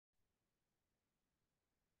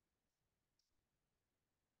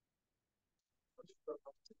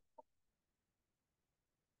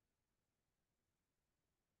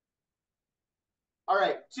All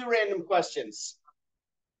right, two random questions.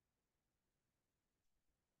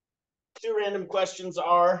 Two random questions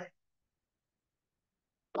are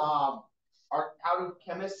how do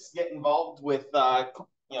chemists get involved with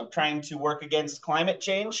trying to work against climate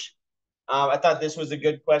change? I thought this was a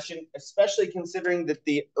good question, especially considering that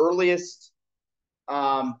the earliest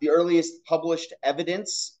published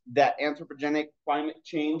evidence that anthropogenic climate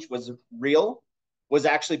change was real was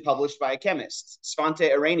actually published by a chemist, Svante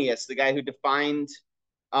Arrhenius, the guy who defined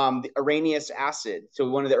the Arrhenius acid. So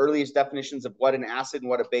one of the earliest definitions of what an acid and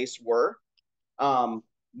what a base were.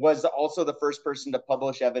 Was also the first person to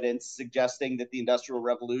publish evidence suggesting that the Industrial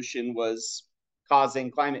Revolution was causing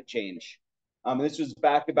climate change. This was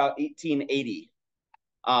back about 1880.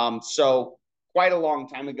 So quite a long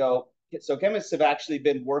time ago. So chemists have actually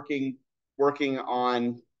been working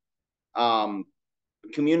on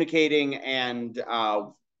communicating and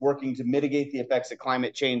working to mitigate the effects of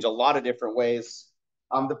climate change a lot of different ways.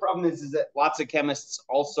 The problem is that lots of chemists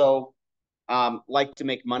also like to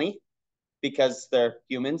make money because they're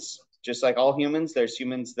humans, just like all humans. There's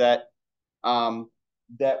humans that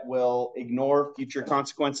will ignore future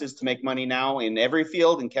consequences to make money now in every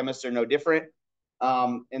field, and chemists are no different.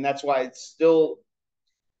 And that's why it's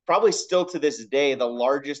probably still to this day, the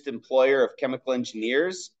largest employer of chemical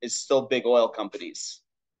engineers is still big oil companies.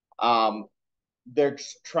 They're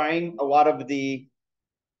trying a lot of the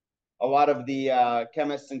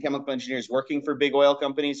chemists and chemical engineers working for big oil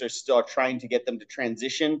companies are still trying to get them to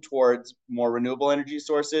transition towards more renewable energy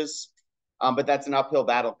sources. But that's an uphill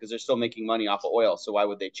battle because they're still making money off of oil. So why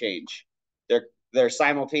would they change? They're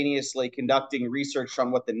simultaneously conducting research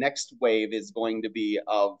on what the next wave is going to be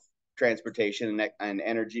of transportation and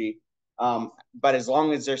energy. But as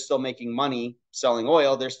long as they're still making money selling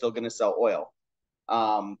oil, they're still going to sell oil.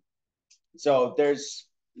 So there's,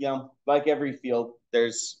 like every field,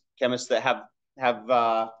 there's chemists that have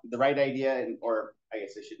the right idea, or I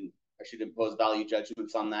guess I should impose value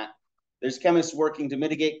judgments on that. There's chemists working to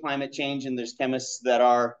mitigate climate change, and there's chemists that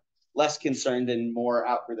are less concerned and more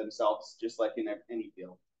out for themselves, just like in any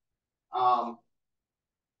field.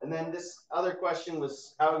 And then this other question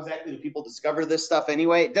was, how exactly do people discover this stuff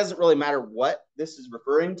anyway? It doesn't really matter what this is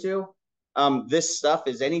referring to. This stuff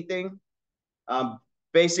is anything.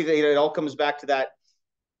 Basically, it all comes back to that.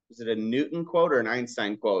 Is it a Newton quote or an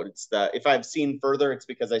Einstein quote? It's if I've seen further, it's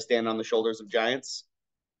because I stand on the shoulders of giants.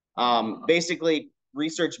 Basically,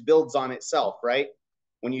 research builds on itself, right?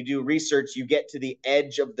 When you do research, you get to the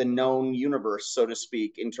edge of the known universe, so to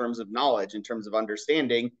speak, in terms of knowledge, in terms of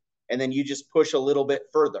understanding, and then you just push a little bit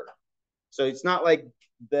further. So it's not like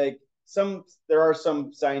there are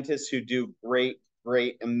some scientists who do great,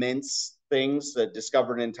 immense things that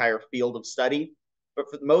discover an entire field of study. But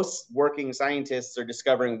for most working scientists are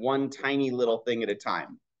discovering one tiny little thing at a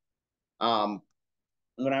time.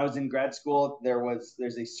 When I was in grad school,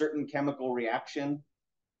 there's a certain chemical reaction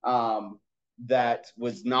that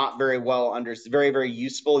was not very well understood, very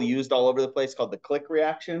useful, used all over the place, called the click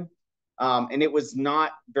reaction. And it was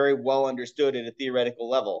not very well understood at a theoretical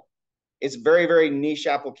level. It's very niche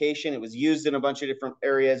application. It was used in a bunch of different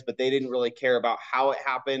areas, but they didn't really care about how it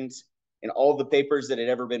happened. And all the papers that had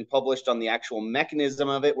ever been published on the actual mechanism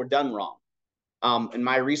of it were done wrong. And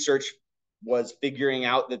my research was figuring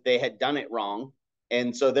out that they had done it wrong.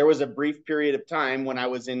 And so there was a brief period of time when I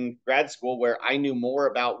was in grad school where I knew more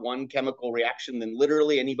about one chemical reaction than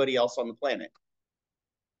literally anybody else on the planet.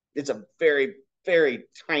 It's a very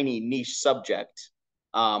tiny niche subject.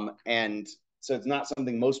 And so it's not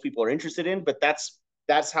something most people are interested in, but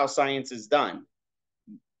that's how science is done.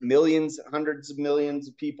 Millions, hundreds of millions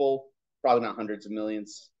of people, probably not hundreds of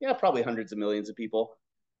millions. Yeah, probably hundreds of millions of people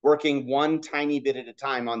working one tiny bit at a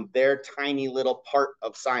time on their tiny little part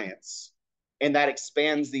of science. And that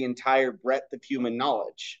expands the entire breadth of human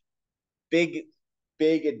knowledge. Big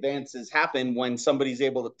advances happen when somebody's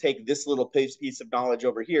able to take this little piece of knowledge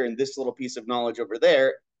over here and this little piece of knowledge over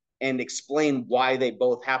there and explain why they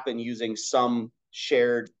both happen using some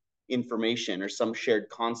shared information or some shared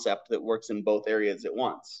concept that works in both areas at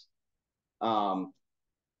once.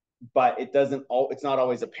 But it's not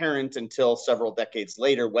always apparent until several decades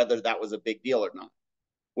later whether that was a big deal or not,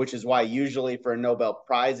 which is why usually for a Nobel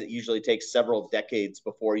Prize, it usually takes several decades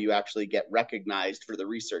before you actually get recognized for the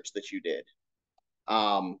research that you did.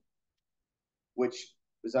 Which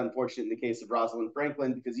was unfortunate in the case of Rosalind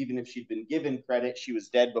Franklin, because even if she'd been given credit, she was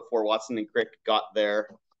dead before Watson and Crick got their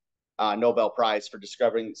Nobel Prize for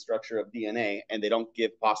discovering the structure of DNA, and they don't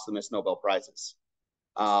give posthumous Nobel Prizes.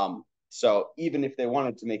 So even if they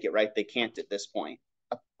wanted to make it right, they can't at this point,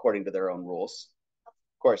 according to their own rules.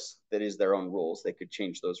 course, that is their own rules. They could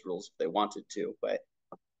change those rules if they wanted to. But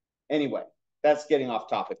anyway, that's getting off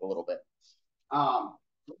topic a little bit.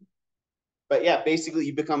 But yeah, basically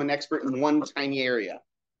you become an expert in one tiny area.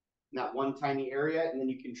 Not one tiny area, and then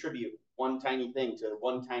you contribute one tiny thing to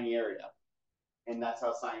one tiny area. And that's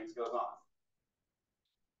how science goes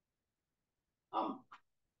on.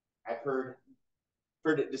 I've heard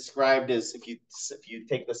it described as if you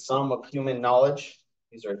take the sum of human knowledge,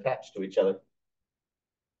 these are attached to each other,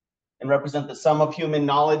 and represent the sum of human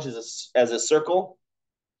knowledge as a circle.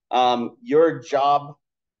 Your job,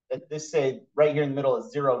 this say right here in the middle,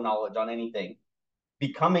 is zero knowledge on anything.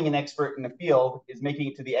 Becoming an expert in the field is making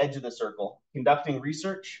it to the edge of the circle. Conducting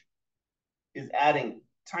research is adding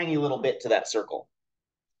tiny little bit to that circle.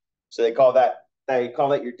 So they call that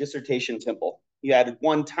your dissertation pimple. You added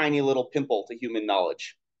one tiny little pimple to human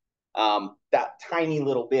knowledge. That tiny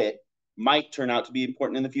little bit might turn out to be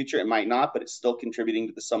important in the future. It might not, but it's still contributing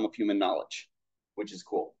to the sum of human knowledge, which is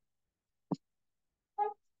cool.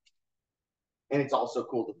 And it's also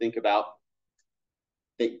cool to think about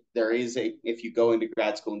that there is if you go into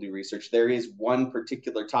grad school and do research, there is one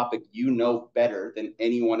particular topic you know better than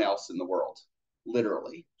anyone else in the world,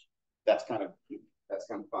 literally. That's kind of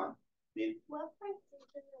fun. What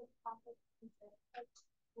particular topic is it?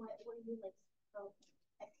 What were you like so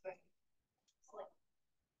expert?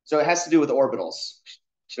 So it has to do with orbitals.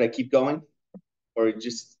 Should I keep going? Or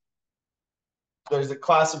just, there's a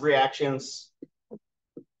class of reactions.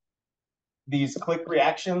 These click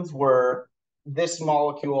reactions were this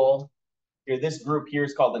molecule here, this group here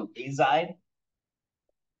is called an azide.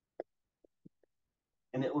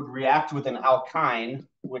 And it would react with an alkyne,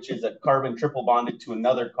 which is a carbon triple bonded to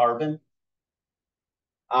another carbon.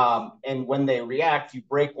 And when they react, you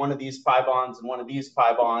break one of these pi bonds and one of these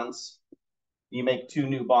pi bonds. You make two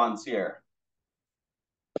new bonds here.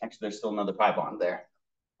 Actually, there's still another pi bond there.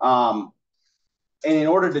 And in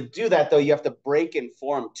order to do that, though, you have to break and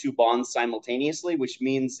form two bonds simultaneously, which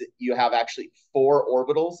means that you have actually 4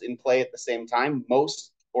 orbitals in play at the same time.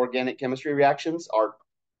 Most organic chemistry reactions are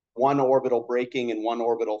one orbital breaking and one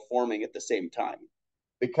orbital forming at the same time.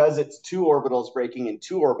 Because it's 2 orbitals breaking and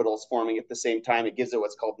 2 orbitals forming at the same time, it gives it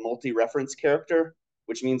what's called multi-reference character,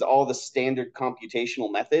 which means all the standard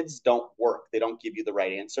computational methods don't work. They don't give you the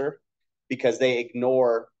right answer because they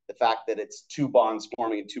ignore the fact that it's 2 bonds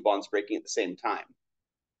forming and 2 bonds breaking at the same time.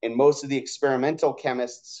 And most of the experimental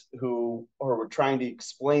chemists who were trying to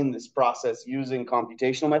explain this process using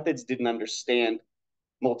computational methods didn't understand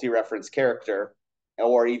multi-reference character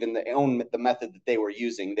or even the method that they were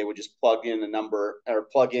using. They would just plug in a number or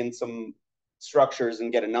plug in some structures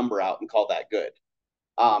and get a number out and call that good.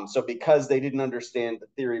 So because they didn't understand the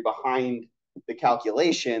theory behind the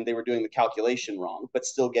calculation, they were doing the calculation wrong, but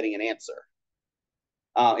still getting an answer.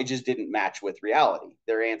 It just didn't match with reality.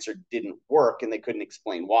 Their answer didn't work and they couldn't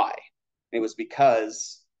explain why. And it was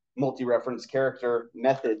because multi-reference character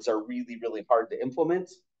methods are really, really hard to implement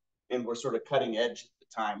and were sort of cutting edge at the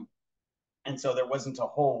time. And so there wasn't a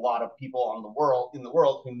whole lot of people in the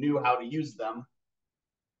world who knew how to use them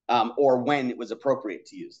or when it was appropriate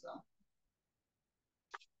to use them.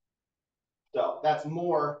 So that's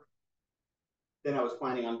more than I was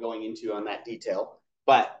planning on going into on that detail.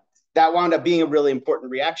 But that wound up being a really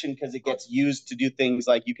important reaction because it gets used to do things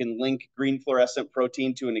like you can link green fluorescent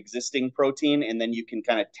protein to an existing protein, and then you can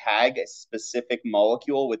kind of tag a specific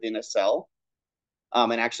molecule within a cell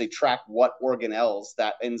and actually track what organelles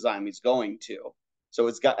that enzyme is going to. So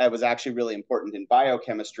it was actually really important in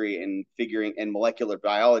biochemistry and molecular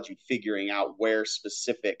biology, figuring out where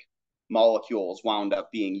specific molecules wound up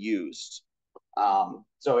being used.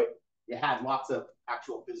 So it had lots of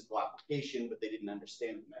actual physical application, but they didn't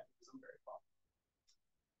understand the mechanism very well.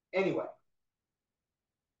 Anyway,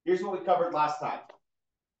 here's what we covered last time.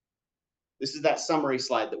 This is that summary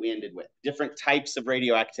slide that we ended with, different types of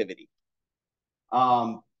radioactivity.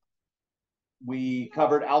 We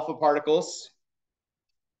covered alpha particles.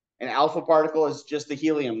 An alpha particle is just the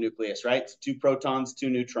helium nucleus, right? It's 2 protons, 2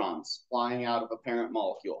 neutrons flying out of a parent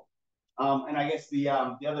molecule. And I guess the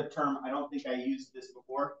other term, I don't think I used this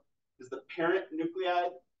before, is the parent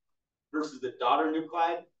nuclide versus the daughter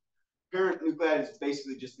nuclide. Parent nuclide is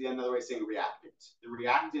basically just another way of saying reactant. The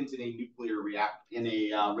reactant in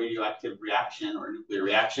a radioactive reaction or nuclear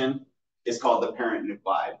reaction is called the parent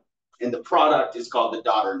nuclide, and the product is called the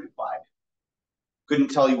daughter nuclide. Couldn't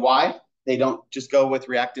tell you why. They don't just go with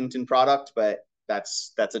reactant and product, but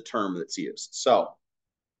that's a term that's used. So,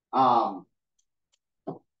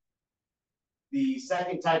 the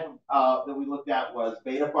second type that we looked at was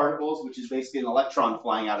beta particles, which is basically an electron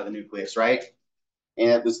flying out of the nucleus, right? And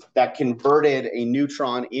it was that converted a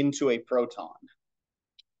neutron into a proton.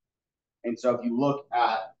 And so if you look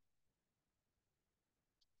at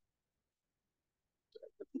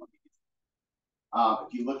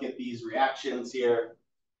these reactions here,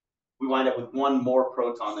 we wind up with one more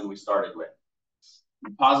proton than we started with.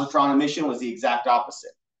 Positron emission was the exact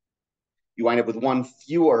opposite. You wind up with one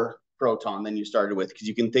fewer proton than you started with, because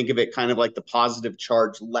you can think of it kind of like the positive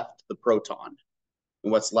charge left the proton.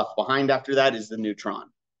 And what's left behind after that is the neutron.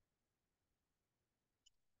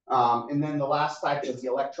 And then the last type is the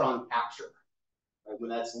electron capture. Right? When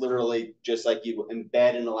that's literally just like you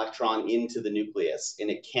embed an electron into the nucleus and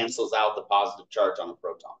it cancels out the positive charge on the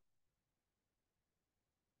proton.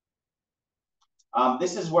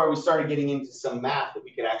 This is where we started getting into some math that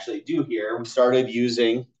we could actually do here. We started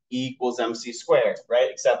using E equals mc squared, right?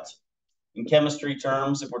 Except in chemistry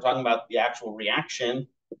terms, if we're talking about the actual reaction,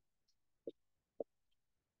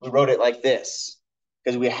 we wrote it like this,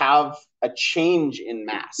 because we have a change in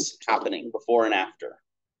mass happening before and after.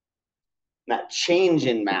 And that change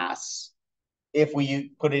in mass, if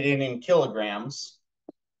we put it in kilograms,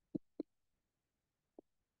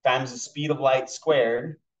 times the speed of light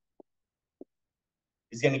squared,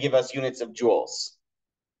 is going to give us units of joules.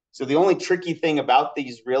 So the only tricky thing about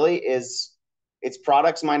these really is it's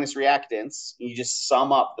products minus reactants. You just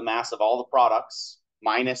sum up the mass of all the products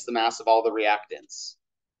minus the mass of all the reactants.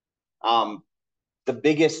 The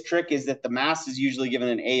biggest trick is that the mass is usually given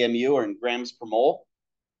in AMU, or in grams per mole.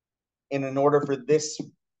 And in order for this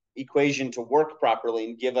equation to work properly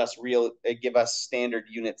and give us standard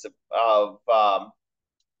units of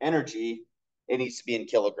energy, it needs to be in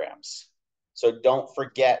kilograms. So don't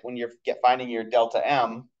forget when you're finding your delta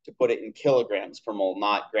M to put it in kilograms per mole,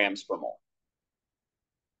 not grams per mole.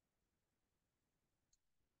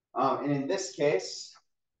 And in this case,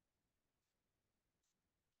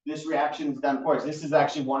 this reaction is done for us. This is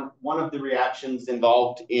actually one of the reactions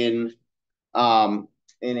involved in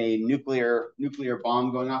a nuclear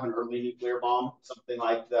bomb going off, an early nuclear bomb, something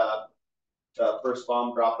like the first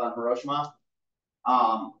bomb dropped on Hiroshima.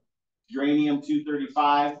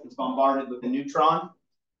 Uranium-235 is bombarded with a neutron.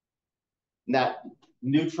 And that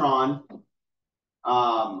neutron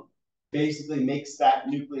basically makes that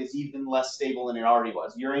nucleus even less stable than it already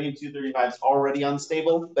was. Uranium-235 is already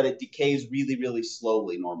unstable, but it decays really, really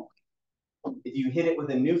slowly normally. If you hit it with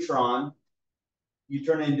a neutron, you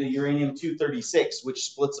turn it into uranium-236, which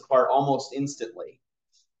splits apart almost instantly.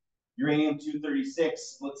 Uranium-236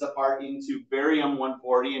 splits apart into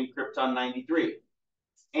barium-140 and krypton-93,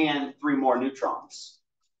 and 3 more neutrons.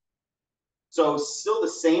 So still the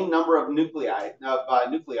same number of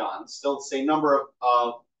nucleons, still the same number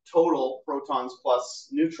of total protons plus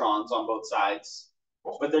neutrons on both sides,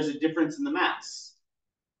 but there's a difference in the mass.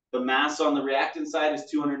 The mass on the reactant side is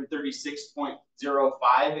 236.05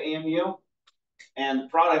 AMU, and the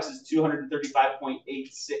products is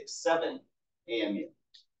 235.867 AMU.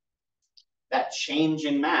 That change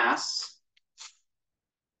in mass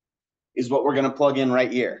is what we're going to plug in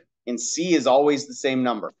right here. And C is always the same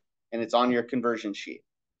number, and it's on your conversion sheet.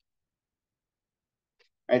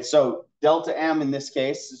 All right, so delta M in this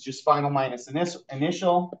case is just final minus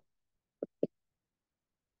initial.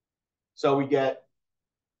 So we get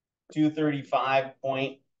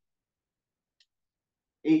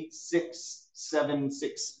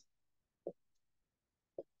 235.8676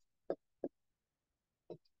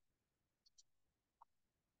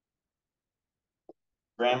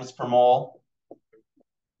 grams per mole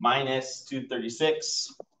minus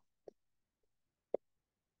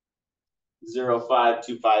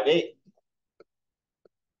 236.05258.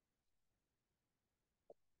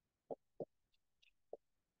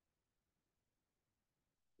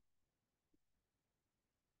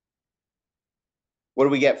 What do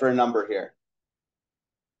we get for a number here?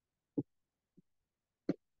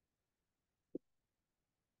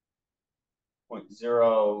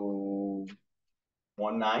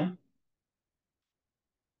 .019.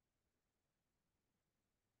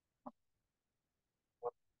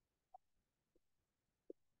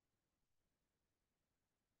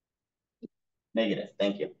 Negative,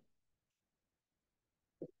 thank you.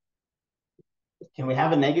 Can we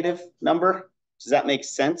have a negative number? Does that make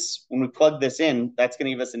sense? When we plug this in, that's going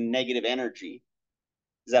to give us a negative energy.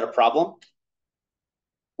 Is that a problem?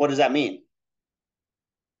 What does that mean?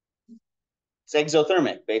 It's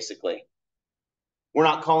exothermic, basically. We're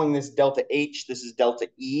not calling this delta H, this is delta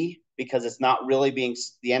E, because it's not really being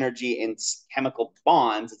the energy in chemical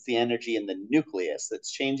bonds, it's the energy in the nucleus that's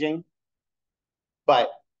changing. But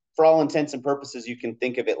for all intents and purposes, you can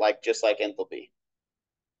think of it like just like enthalpy.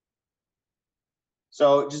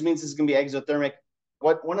 So it just means this is going to be exothermic.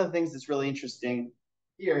 One of the things that's really interesting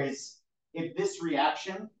here is if this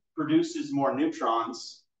reaction produces more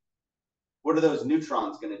neutrons, what are those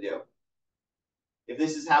neutrons going to do? If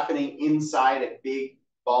this is happening inside a big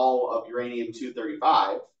ball of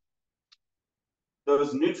uranium-235,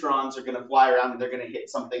 those neutrons are going to fly around and they're going to hit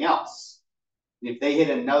something else. And if they hit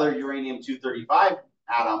another uranium-235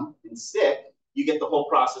 atom and stick, you get the whole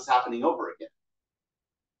process happening over again.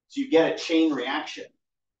 So you get a chain reaction.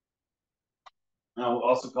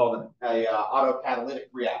 Also called an autocatalytic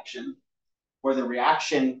reaction, where the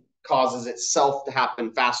reaction causes itself to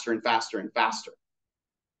happen faster and faster and faster.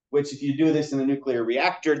 Which, if you do this in a nuclear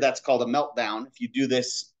reactor, that's called a meltdown. If you do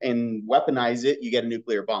this and weaponize it, you get a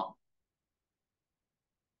nuclear bomb.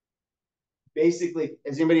 Basically,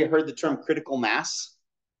 has anybody heard the term critical mass?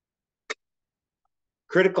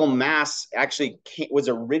 Critical mass actually was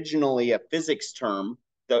originally a physics term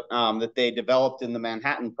that they developed in the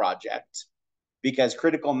Manhattan Project, because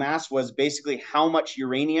critical mass was basically how much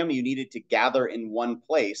uranium you needed to gather in one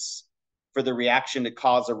place for the reaction to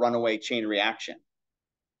cause a runaway chain reaction.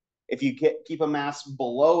 If you keep a mass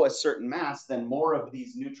below a certain mass, then more of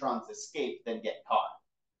these neutrons escape than get caught.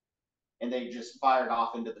 And they just fired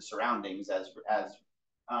off into the surroundings as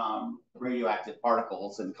radioactive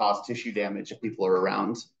particles and cause tissue damage if people are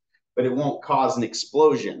around. But it won't cause an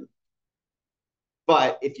explosion.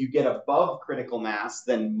 But if you get above critical mass,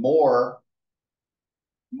 then more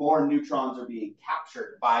neutrons are being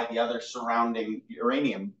captured by the other surrounding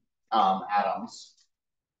uranium atoms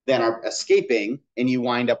than are escaping, and you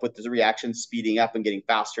wind up with the reaction speeding up and getting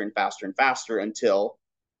faster and faster and faster until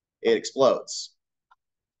it explodes.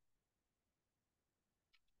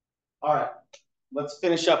 All right, let's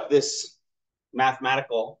finish up this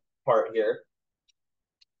mathematical part here.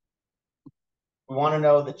 We want to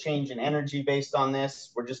know the change in energy based on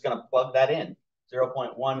this. We're just going to plug that in.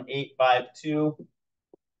 0.1852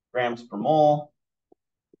 grams per mole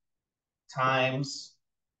times,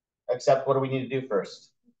 except what do we need to do first?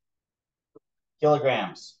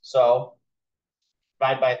 Kilograms. So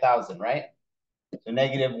divide by 1,000, right? So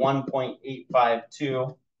negative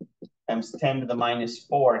 1.852 times 10 to the minus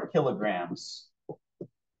 4 kilograms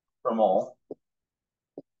per mole.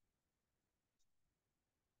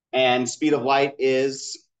 And speed of light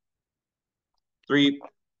is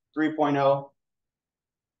 3.0.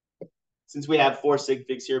 Since we have 4 sig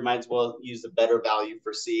figs here, might as well use a better value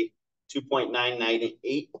for C.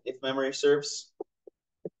 2.998, if memory serves,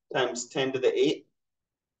 times 10 to the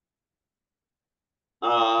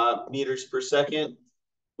 8 meters per second,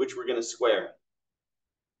 which we're going to square.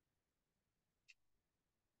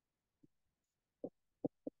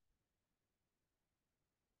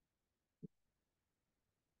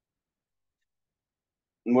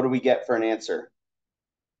 And what do we get for an answer?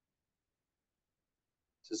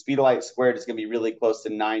 So speed of light squared is going to be really close to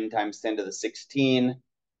 9 times 10 to the 16.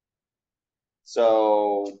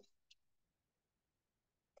 So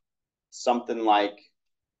something like,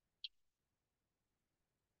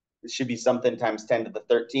 it should be something times 10 to the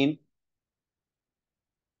 13,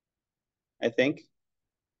 I think.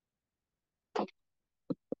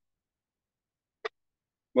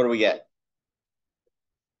 What do we get?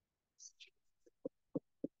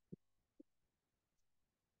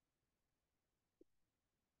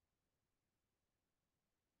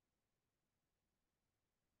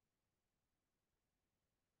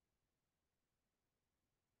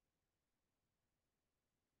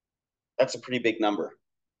 That's a pretty big number.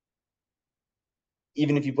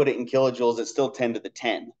 Even if you put it in kilojoules, it's still 10 to the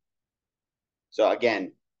 10. So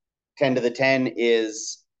again, 10 to the 10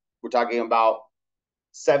 is, we're talking about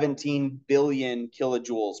 17 billion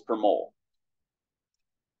kilojoules per mole.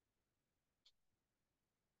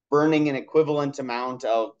 Burning an equivalent amount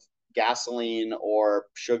of gasoline or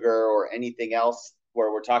sugar or anything else,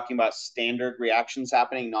 where we're talking about standard reactions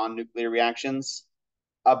happening, non-nuclear reactions,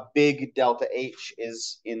 a big delta H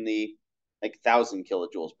is in the 1,000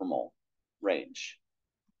 kilojoules per mole range.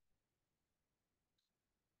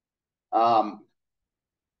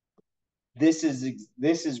 This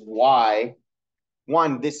is why,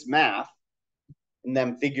 one, this math and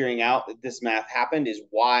them figuring out that this math happened is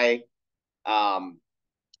why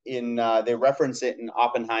they reference it in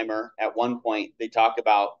Oppenheimer. At one point, they talk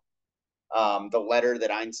about the letter that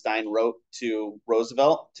Einstein wrote to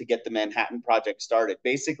Roosevelt to get the Manhattan Project started.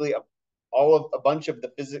 Basically, a bunch of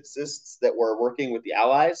the physicists that were working with the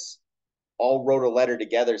Allies all wrote a letter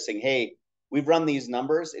together saying, hey, we've run these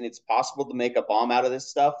numbers and it's possible to make a bomb out of this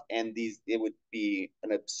stuff, and it would be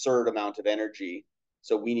an absurd amount of energy.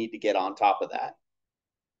 So we need to get on top of that.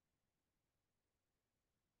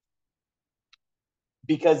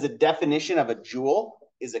 Because the definition of a joule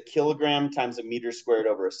is a kilogram times a meter squared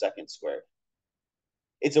over a second squared.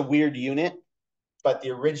 It's a weird unit, but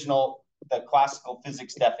the original the classical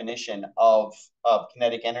physics definition of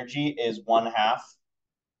kinetic energy is 1/2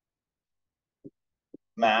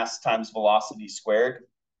 mass times velocity squared.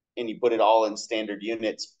 And you put it all in standard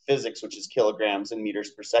units, physics, which is kilograms and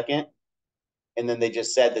meters per second. And then they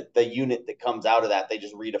just said that the unit that comes out of that, they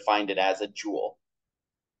just redefined it as a joule.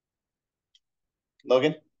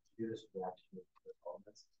 Logan?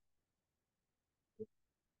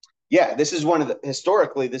 Yeah, this is one of the,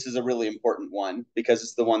 historically, this is a really important one because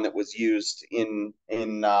it's the one that was used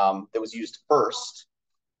that was used first.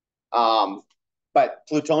 But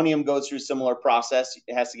plutonium goes through a similar process.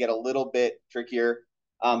 It has to get a little bit trickier.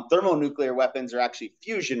 Thermonuclear weapons are actually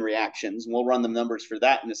fusion reactions, and we'll run the numbers for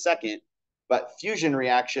that in a second. But fusion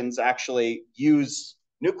reactions actually use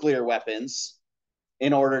nuclear weapons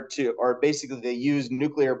in order to, or basically they use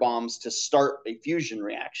nuclear bombs to start a fusion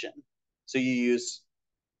reaction. So you use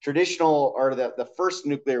traditional, or the first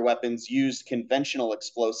nuclear weapons used conventional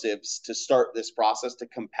explosives to start this process to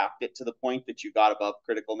compact it to the point that you got above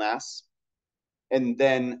critical mass. And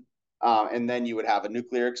then you would have a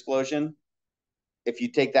nuclear explosion. If you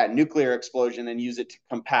take that nuclear explosion and use it to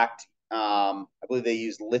compact, I believe they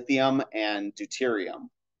use lithium and deuterium,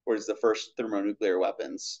 whereas the first thermonuclear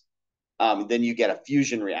weapons. Then you get a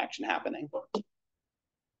fusion reaction happening.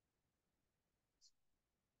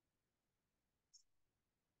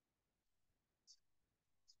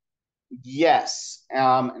 Yes,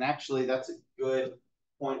 and actually that's a good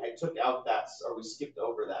point. I took out that, or we skipped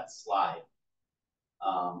over that slide.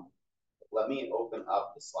 Let me open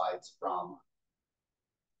up the slides from.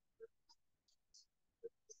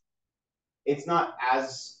 It's not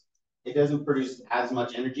as, it doesn't produce as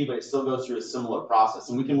much energy, but it still goes through a similar process.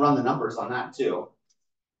 And we can run the numbers on that too.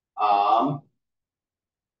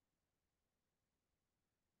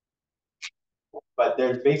 But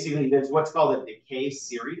there's what's called a decay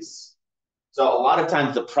series. So a lot of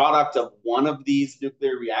times the product of one of these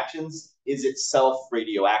nuclear reactions is itself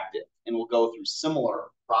radioactive, and will go through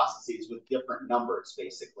similar processes with different numbers,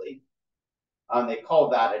 basically. They call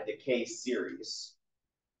that a decay series.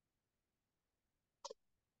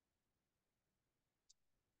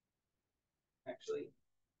 Actually.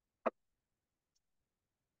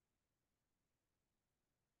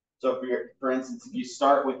 So for instance, if you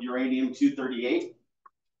start with uranium-238,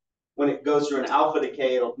 when it goes through an alpha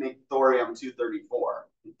decay, it'll make thorium-234.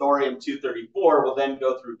 Thorium-234 will then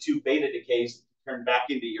go through 2 beta decays to turn back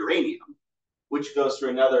into uranium, which goes through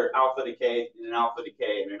another alpha decay and an alpha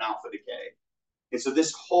decay and an alpha decay. And so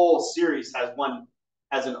this whole series has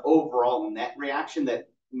an overall net reaction that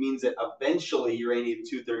means that eventually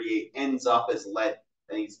uranium-238 ends up as lead,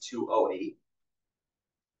 I think it's 208.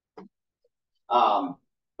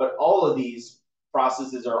 But all of these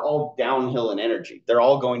processes are all downhill in energy. They're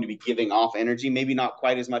all going to be giving off energy, maybe not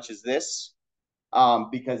quite as much as this,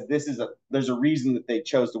 because there's a reason that they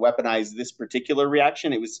chose to weaponize this particular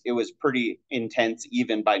reaction. It was pretty intense,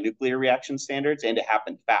 even by nuclear reaction standards, and it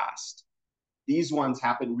happened fast. These ones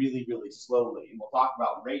happen really, really slowly, and we'll talk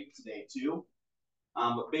about rate today too.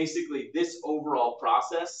 But basically, this overall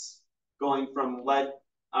process, going from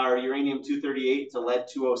uranium-238 to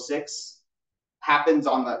lead-206, happens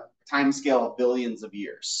on the time scale of billions of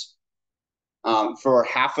years. For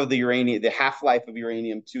half of the uranium, the half-life of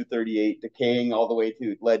uranium-238 decaying all the way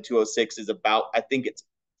to lead-206 is about, I think it's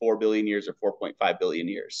 4 billion years or 4.5 billion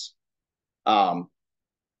years. By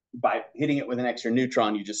hitting it with an extra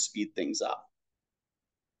neutron, you just speed things up.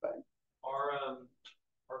 But are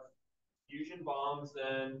fusion bombs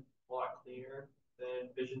then a lot cleaner than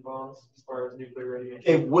fission bombs as far as nuclear radiation?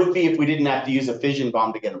 It would be if we didn't have to use a fission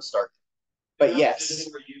bomb to get them started. But yes,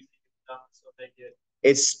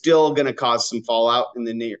 it's still going to cause some fallout in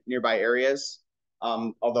the nearby areas,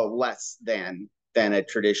 although less than a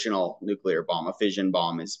traditional nuclear bomb. A fission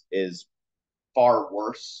bomb is far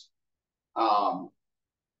worse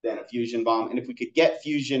than a fusion bomb. And if we could get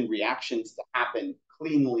fusion reactions to happen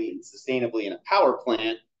cleanly and sustainably in a power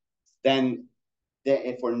plant, then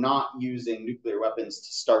if we're not using nuclear weapons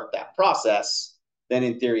to start that process, then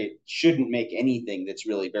in theory, it shouldn't make anything that's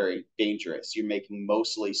really very dangerous. You're making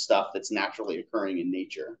mostly stuff that's naturally occurring in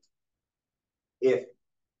nature, if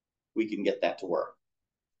we can get that to work.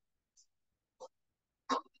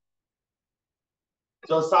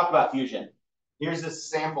 So let's talk about fusion. Here's this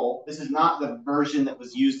sample. This is not the version that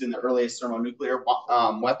was used in the earliest thermonuclear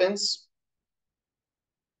weapons.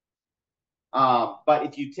 But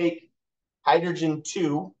if you take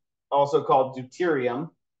hydrogen-2, also called deuterium,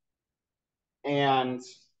 and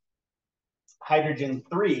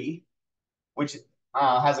hydrogen-3, which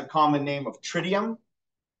has a common name of tritium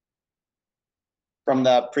from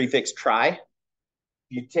the prefix tri.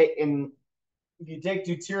 You take in if you take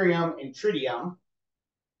deuterium and tritium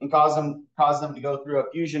and cause them to go through a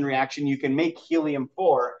fusion reaction, you can make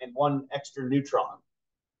helium-4 and 1 extra neutron.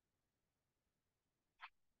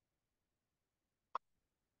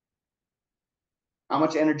 How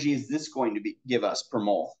much energy is this going to give us per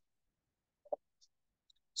mole?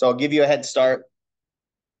 So I'll give you a head start.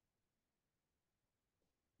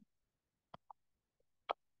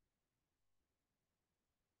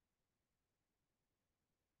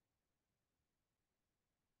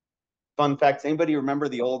 Fun facts. Anybody remember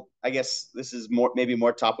the old, I guess this is maybe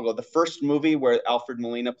more topical, the first movie where Alfred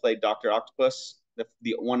Molina played Dr. Octopus,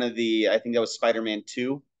 one of the, I think that was Spider-Man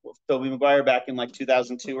 2 with Tobey Maguire back in like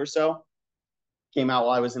 2002 or so. Came out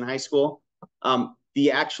while I was in high school.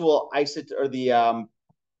 The actual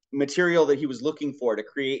material that he was looking for to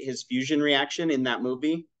create his fusion reaction in that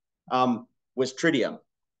movie was tritium.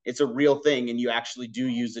 It's a real thing, and you actually do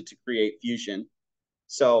use it to create fusion.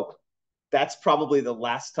 So that's probably the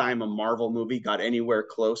last time a Marvel movie got anywhere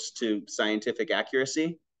close to scientific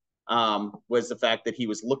accuracy, was the fact that he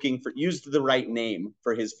was used the right name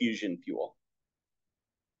for his fusion fuel.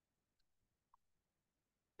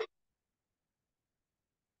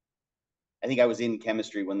 I think I was in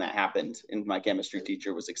chemistry when that happened, and my chemistry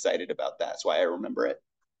teacher was excited about that. That's why I remember it.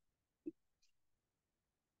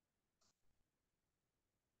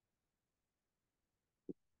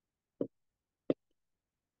 Is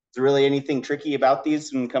there really anything tricky about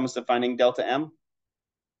these when it comes to finding delta M?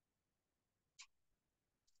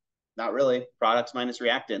 Not really. Products minus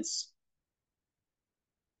reactants.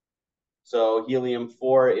 So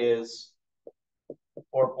helium-4 is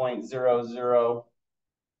 4.0026,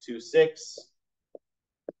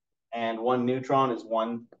 and 1 neutron is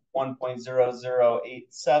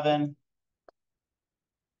 1.0087.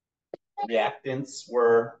 Reactants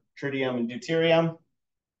were tritium and deuterium.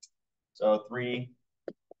 So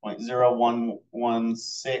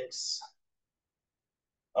 3.0116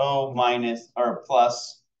 minus or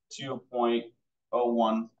plus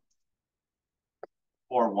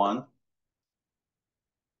 2.0141.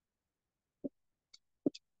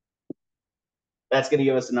 That's going to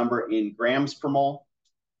give us a number in grams per mole.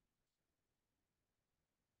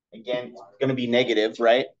 Again, it's going to be negative,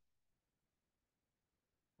 right?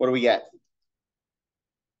 What do we get?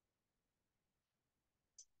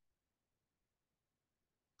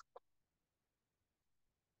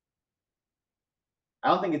 I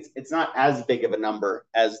don't think it's not as big of a number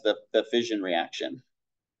as the fission reaction.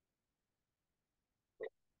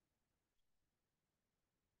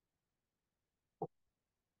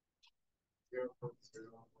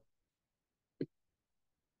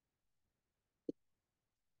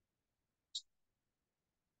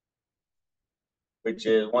 Which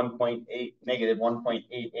is negative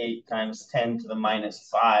 1.88 times 10 to the minus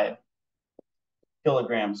 5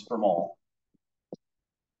 kilograms per mole.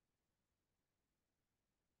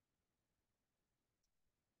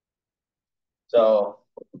 So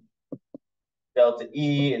delta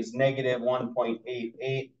E is negative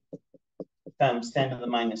 1.88 times 10 to the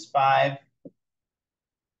minus 5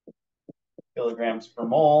 kilograms per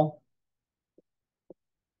mole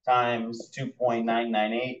times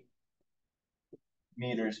 2.998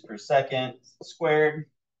 meters per second squared.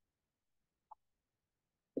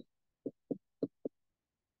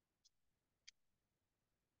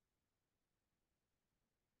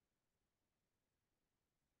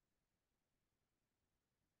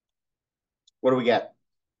 What do we get?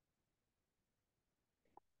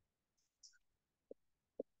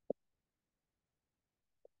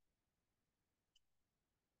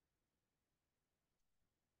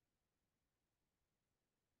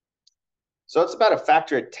 So it's about a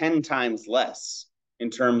factor of 10 times less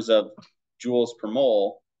in terms of joules per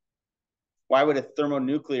mole. Why would a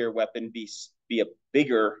thermonuclear weapon be a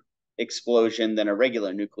bigger explosion than a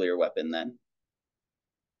regular nuclear weapon then?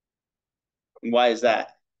 And why is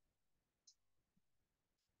that?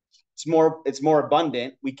 It's more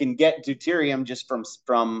abundant. We can get deuterium just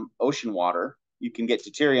from ocean water. You can get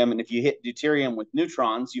deuterium, and if you hit deuterium with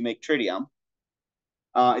neutrons, you make tritium.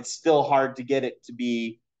 It's still hard to get it to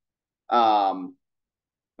be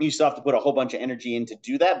you still have to put a whole bunch of energy in to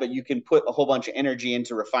do that, but you can put a whole bunch of energy in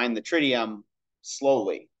to refine the tritium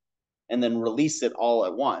slowly and then release it all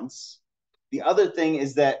at once. The other thing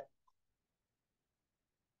is that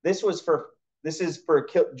this is for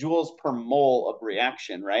joules per mole of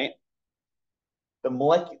reaction, right? The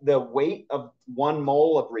weight of 1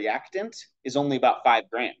 mole of reactant is only about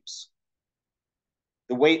 5 grams.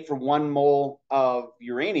 The weight for 1 mole of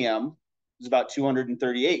uranium is about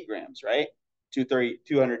 238 grams, right?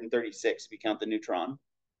 236 if you count the neutron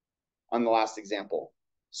on the last example.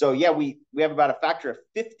 So yeah, we have about a factor of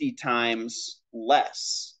 50 times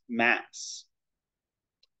less mass,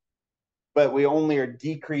 but we only are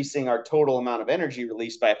decreasing our total amount of energy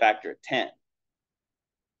released by a factor of 10.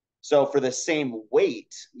 So for the same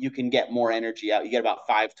weight, you can get more energy out. You get about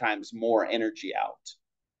 5 times more energy out,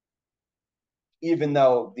 even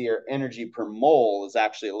though the energy per mole is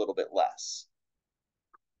actually a little bit less.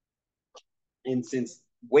 And since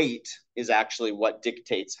weight is actually what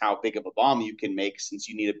dictates how big of a bomb you can make, since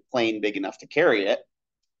you need a plane big enough to carry it,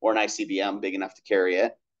 or an ICBM big enough to carry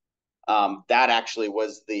it, that actually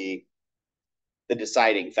was the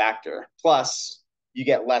deciding factor. Plus, you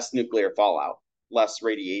get less nuclear fallout, less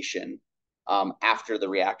radiation after the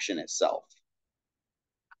reaction itself.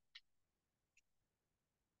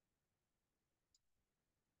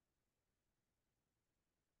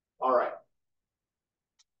 All right.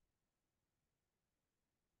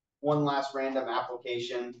 One last random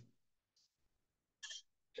application, which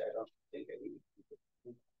I don't think I need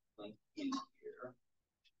to link in here.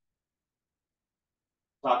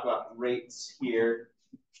 Talk about rates here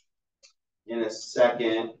in a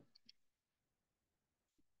second.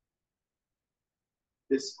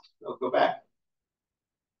 This, I'll go back.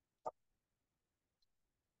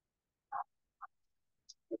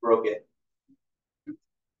 I broke it.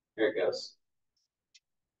 There it goes.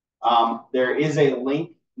 There is a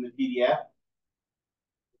link in the PDF.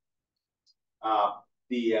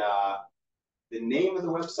 The name of the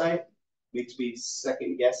website makes me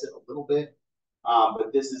second guess it a little bit,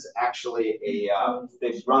 but this is actually they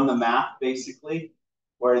run the math basically,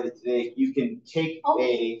 where you can take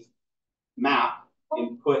a map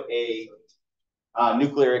and put a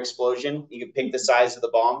nuclear explosion. You can pick the size of the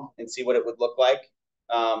bomb and see what it would look like.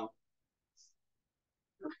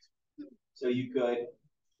 So you could.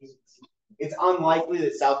 It's unlikely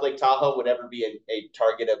that South Lake Tahoe would ever be a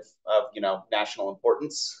target of national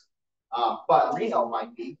importance, but Reno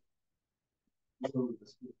might be.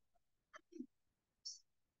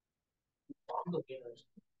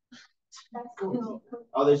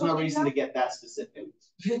 Oh, there's no reason to get that specific.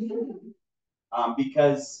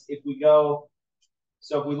 Because if we go,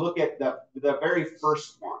 so if we look at the very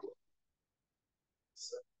first one,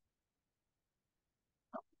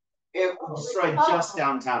 it destroyed just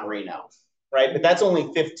downtown Reno, right? But that's only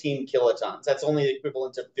 15 kilotons. That's only the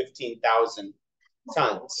equivalent of 15,000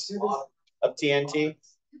 tons of TNT.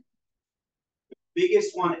 The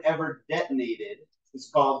biggest one ever detonated is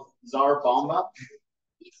called Tsar Bomba.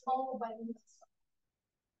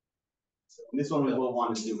 This one we will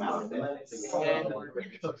want to zoom out a bit.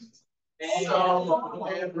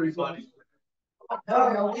 Everybody.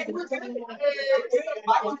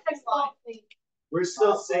 We're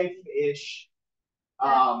still safe-ish.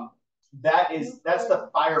 That's the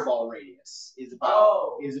fireball radius. That's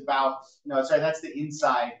the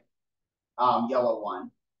inside yellow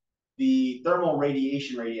one. The thermal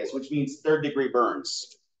radiation radius, which means third-degree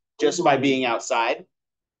burns, just by being outside,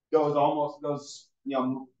 goes almost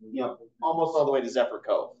all the way to Zephyr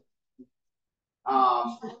Cove.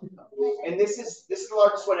 And this is the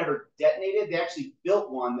largest one ever detonated. They actually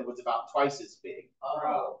built one that was about twice as big.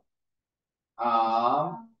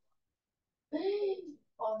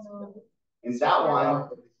 And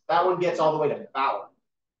that one gets all the way to Fallon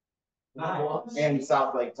and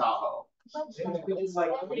South Lake Tahoe. It's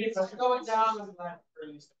like it's going down.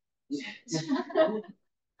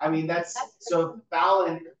 I mean, that's so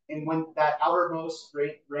Fallon, and when that outermost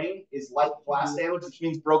ring is light blast damage, which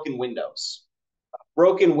means broken windows.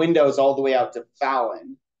 Broken windows all the way out to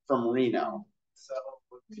Fallon from Reno. So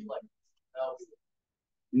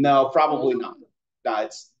no, probably not. No,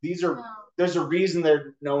 there's a reason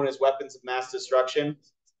they're known as weapons of mass destruction.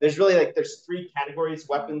 There's really there's 3 categories of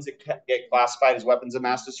weapons that get classified as weapons of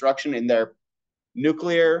mass destruction, and they're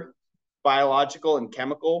nuclear, biological, and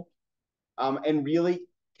chemical. And really,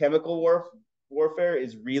 chemical warfare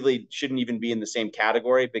shouldn't even be in the same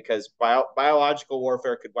category, because biological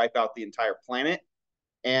warfare could wipe out the entire planet,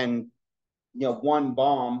 and one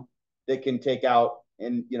bomb that can take out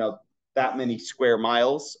that many square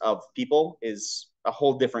miles of people is a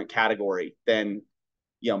whole different category than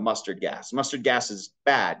mustard gas. Mustard gas is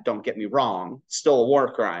bad, don't get me wrong, still a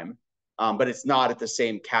war crime, but it's not at the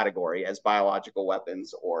same category as biological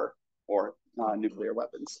weapons or nuclear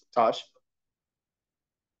weapons. Tosh?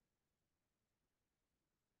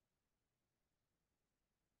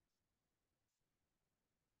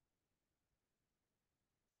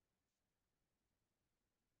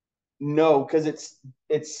 No, because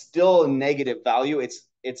it's still a negative value. It's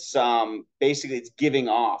basically it's giving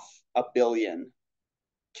off 1 billion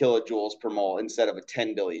kilojoules per mole instead of a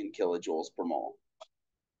 10 billion kilojoules per mole.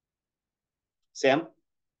 Sam?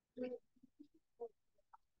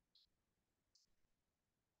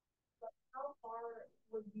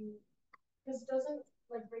 would you, because doesn't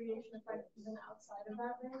like radiation affect even outside of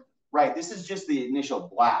that range? Right. This is just the initial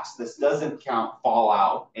blast. This doesn't count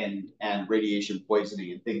fallout and radiation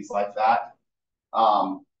poisoning and things like that.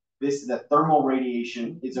 This the thermal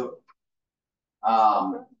radiation is a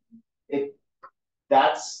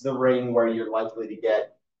that's the ring where you're likely to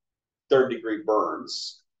get third-degree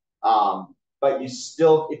burns. But you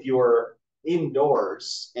still, if you were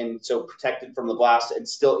indoors and so protected from the blast and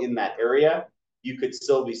still in that area, you could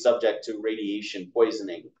still be subject to radiation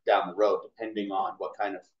poisoning down the road, depending on what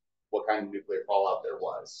kind of nuclear fallout there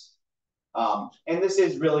was. And this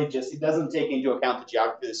is really just, it doesn't take into account the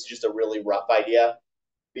geography. This is just a really rough idea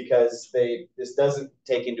because this doesn't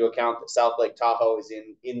take into account that South Lake Tahoe is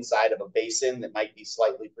inside of a basin that might be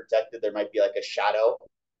slightly protected. There might be like a shadow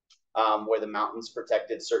where the mountains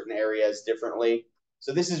protected certain areas differently.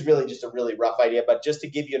 So this is really just a really rough idea, but just to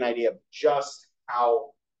give you an idea of just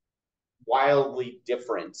how wildly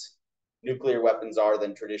different nuclear weapons are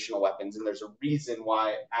than traditional weapons. And there's a reason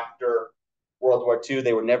why after World War II,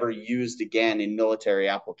 they were never used again in military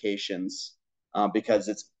applications because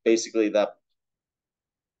it's basically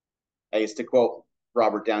I used to quote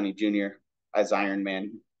Robert Downey Jr. as Iron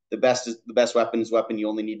Man, the best weapon is weapon you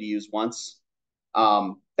only need to use once.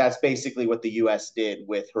 That's basically what the U.S. did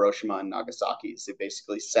with Hiroshima and Nagasaki. They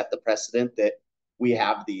basically set the precedent that we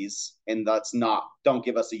have these, and don't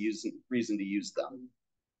give us a reason to use them.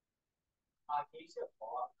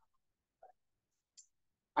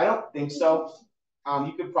 I don't think so.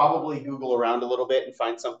 You could probably Google around a little bit and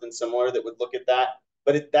find something similar that would look at that.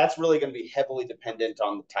 But that's really going to be heavily dependent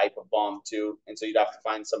on the type of bomb, too. And so you'd have to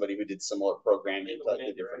find somebody who did similar programming for like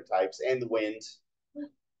the different types and the wind.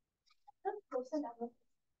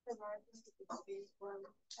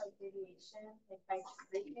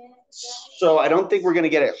 So I don't think we're going to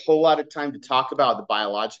get a whole lot of time to talk about the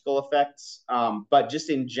biological effects. But just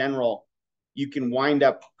in general, you can wind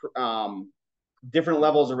up different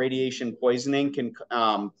levels of radiation poisoning can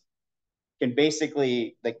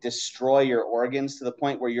basically like destroy your organs to the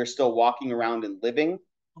point where you're still walking around and living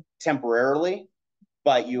temporarily,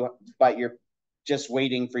 but you're just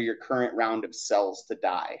waiting for your current round of cells to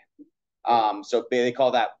die. So they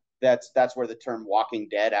call that's where the term walking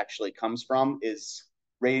dead actually comes from, is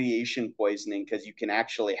radiation poisoning, because you can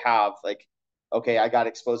actually have like, okay, I got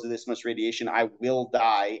exposed to this much radiation, I will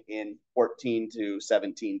die in 14 to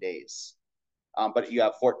 17 days. But you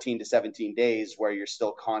have 14 to 17 days where you're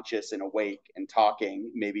still conscious and awake and talking,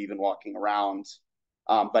 maybe even walking around.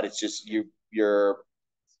 But it's just your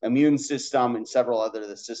immune system and several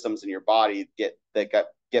other systems in your body get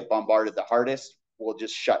bombarded the hardest will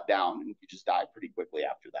just shut down, and you just die pretty quickly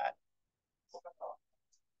after that.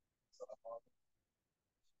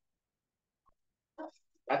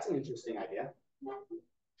 That's an interesting idea.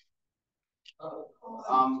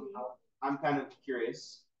 I'm kind of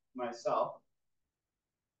curious myself.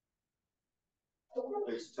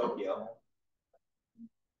 There's Tokyo.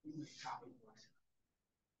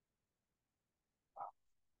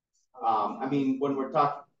 I mean, when we're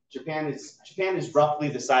talking, Japan is roughly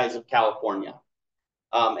the size of California,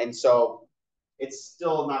 and so it's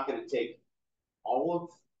still not going to take all of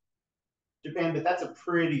Japan, but that's a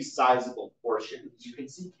pretty sizable portion. You can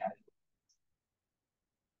see Canada.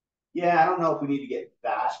 Yeah, I don't know if we need to get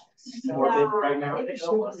that morbid right now.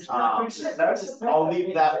 I'll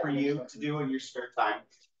leave that for you to do in your spare time.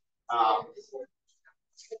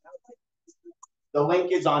 The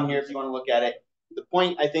link is on here if you want to look at it. The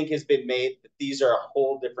point, I think, has been made that these are a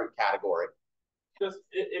whole different category. Just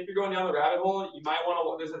if you're going down the rabbit hole, you might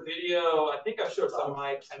want to. There's a video. I think I've showed some of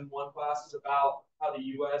my Chem 1 classes about how the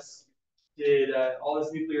U.S. did all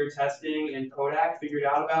this nuclear testing, and Kodak figured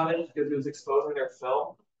out about it because it was exposing their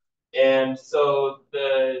film. And so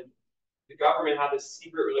the government had this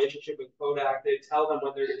secret relationship with Kodak. They tell them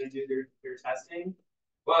when they're going to do their testing,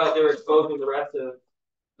 but they were exposing the rest of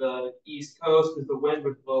the East Coast because the wind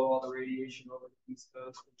would blow all the radiation over the East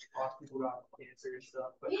Coast, and a lot of people got cancer and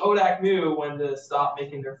stuff. But Kodak knew when to stop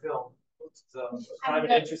making their film. So it's kind of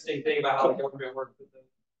an interesting thing about how the government worked with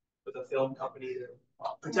a film company to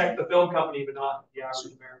protect the film company, but not the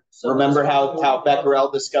average American. Remember how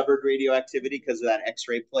Becquerel discovered radioactivity because of that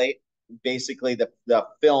X-ray plate? Basically, the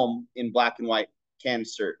film in black and white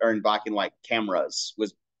cameras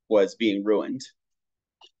was being ruined.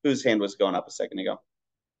 Whose hand was going up a second ago?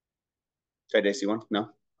 Did I see one? No.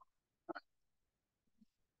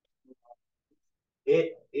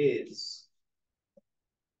 It is.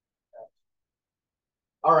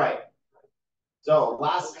 All right. So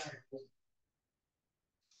last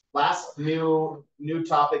new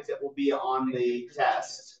topic that will be on the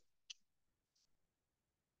test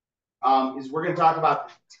is we're going to talk about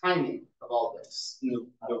the timing of all this,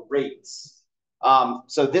 the rates.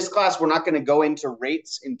 So this class, we're not going to go into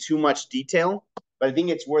rates in too much detail, but I think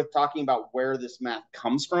it's worth talking about where this math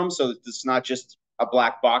comes from, so that it's not just a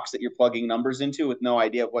black box that you're plugging numbers into with no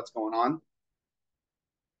idea of what's going on.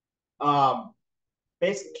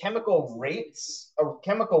 Basic chemical rates, a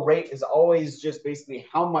chemical rate is always just basically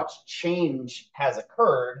how much change has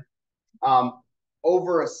occurred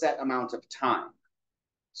over a set amount of time.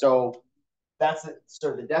 So that's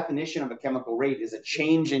so the definition of a chemical rate is a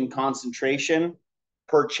change in concentration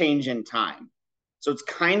per change in time. So it's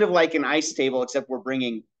kind of like an ice table, except we're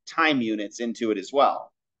bringing time units into it as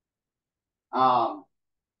well. And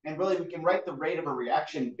really, we can write the rate of a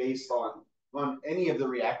reaction based on any of the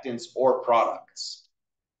reactants or products.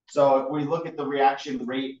 So if we look at the reaction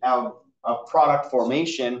rate of product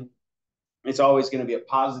formation, it's always going to be a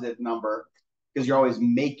positive number because you're always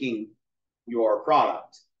making your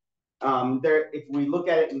product. If we look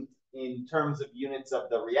at it in terms of units of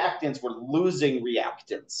the reactants, we're losing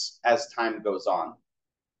reactants as time goes on.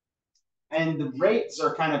 And the rates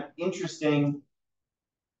are kind of interesting.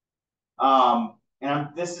 And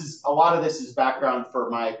a lot of this is background for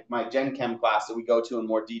my Gen Chem class that we go to in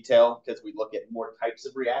more detail because we look at more types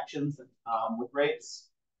of reactions with rates.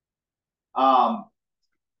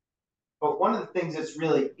 But one of the things that's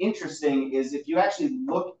really interesting is if you actually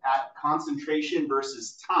look at concentration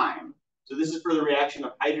versus time. So this is for the reaction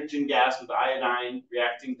of hydrogen gas with iodine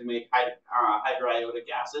reacting to make hydroiodic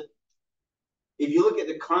acid. If you look at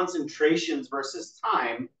the concentrations versus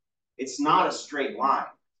time, it's not a straight line.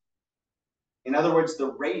 In other words,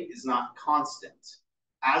 the rate is not constant.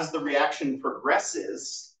 As the reaction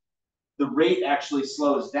progresses, the rate actually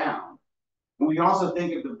slows down. And we can also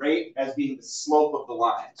think of the rate as being the slope of the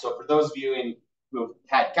line. So for those of you who have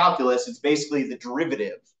had calculus, it's basically the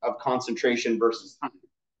derivative of concentration versus time.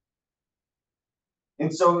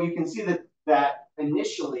 And so you can see that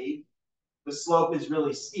initially the slope is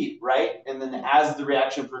really steep, right? And then as the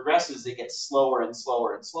reaction progresses, it gets slower and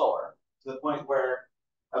slower and slower to the point where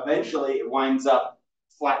eventually it winds up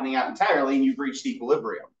flattening out entirely and you've reached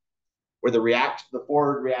equilibrium, where the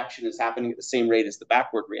forward reaction is happening at the same rate as the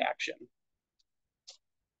backward reaction.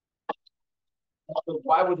 So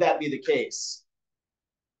why would that be the case?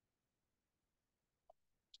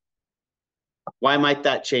 Why might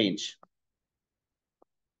that change?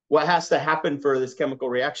 What has to happen for this chemical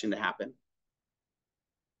reaction to happen?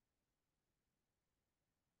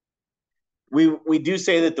 We do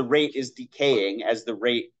say that the rate is decaying as the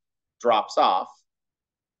rate drops off.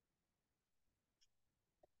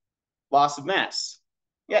 Loss of mass.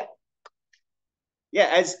 Yeah. Yeah,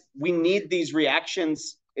 as we need these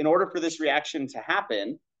reactions, in order for this reaction to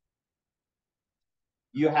happen,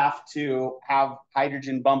 you have to have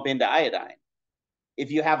hydrogen bump into iodine.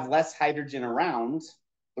 If you have less hydrogen around,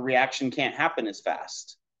 the reaction can't happen as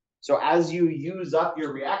fast. So as you use up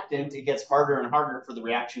your reactant, it gets harder and harder for the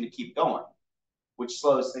reaction to keep going, which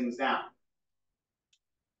slows things down.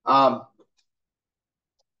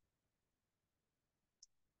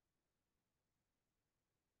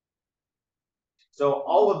 So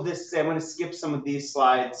all of this, I'm going to skip some of these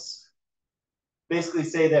slides, basically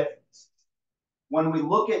say that when we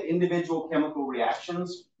look at individual chemical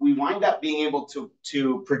reactions, we wind up being able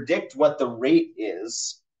to predict what the rate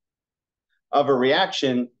is of a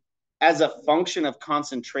reaction as a function of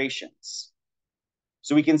concentrations.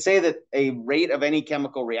 So we can say that a rate of any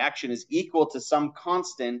chemical reaction is equal to some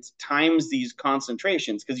constant times these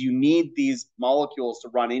concentrations, because you need these molecules to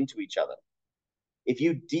run into each other. If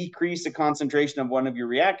you decrease the concentration of one of your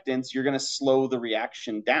reactants, you're going to slow the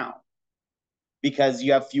reaction down because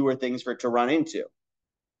you have fewer things for it to run into.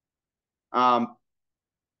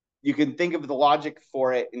 You can think of the logic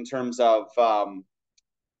for it in terms of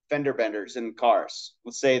fender benders in cars.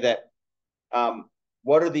 Let's say that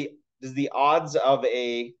does the odds of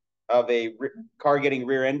a car getting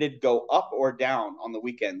rear-ended go up or down on the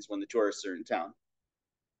weekends when the tourists are in town?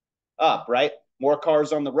 Up, right? More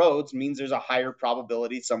cars on the roads means there's a higher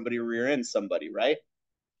probability somebody rear-ends somebody, right?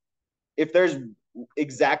 If there's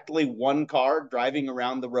exactly one car driving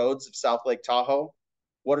around the roads of South Lake Tahoe,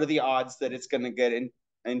 what are the odds that it's going to get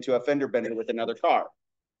into a fender bender with another car?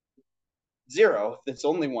 0. It's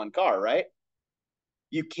only one car, right?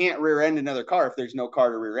 You can't rear-end another car if there's no car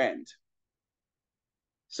to rear-end.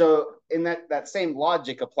 So in that same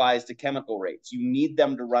logic applies to chemical rates. You need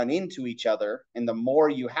them to run into each other, and the more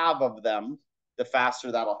you have of them, the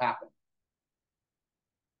faster that'll happen.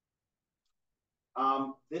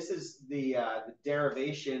 This is the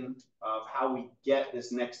derivation of how we get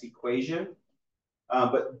this next equation.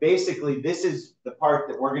 But basically, this is the part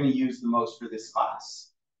that we're going to use the most for this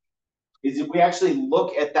class. is if we actually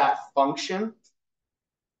look at that function,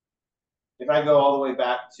 if I go all the way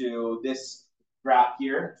back to this graph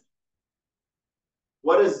here,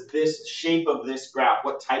 what is this shape of this graph?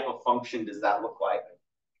 What type of function does that look like?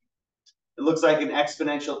 It looks like an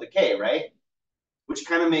exponential decay, right? Which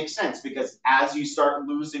kind of makes sense because as you start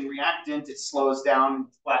losing reactant, it slows down,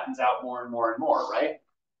 flattens out more and more and more, right?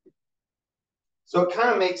 So it kind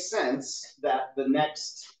of makes sense that the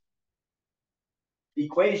next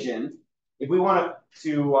equation, if we want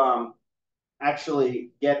to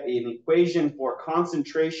actually get an equation for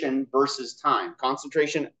concentration versus time,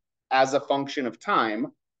 concentration as a function of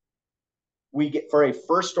time, we get for a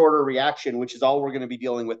first order reaction, which is all we're going to be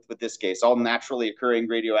dealing with this case, all naturally occurring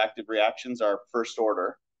radioactive reactions are first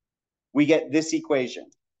order. We get this equation.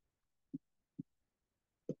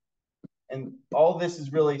 And all this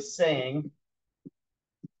is really saying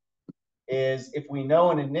is if we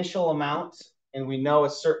know an initial amount and we know a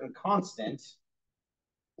certain constant,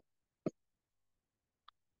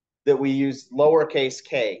 that we use lowercase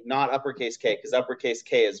k, not uppercase k, because uppercase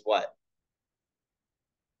k is what?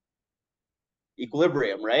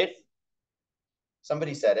 Equilibrium, right?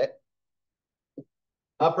 Somebody said it.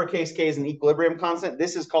 Uppercase k is an equilibrium constant.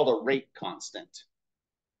 This is called a rate constant.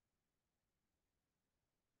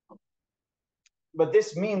 But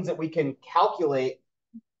this means that we can calculate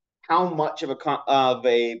how much of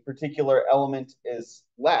a particular element is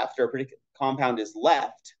left, or a particular compound is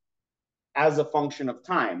left, as a function of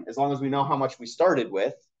time, as long as we know how much we started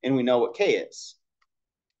with and we know what K is.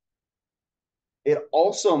 It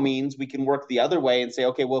also means we can work the other way and say,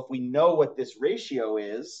 okay, well, if we know what this ratio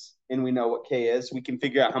is and we know what K is, we can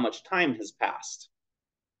figure out how much time has passed.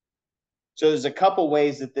 So there's a couple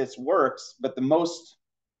ways that this works, but the most,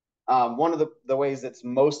 one of the ways that's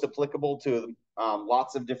most applicable to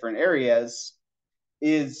lots of different areas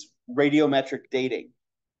is radiometric dating.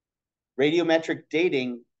 Radiometric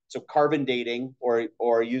dating, so carbon dating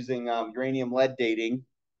or using uranium lead dating,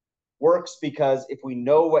 works because if we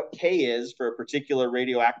know what K is for a particular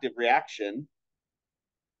radioactive reaction,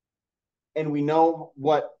 and we know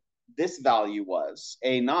what this value was,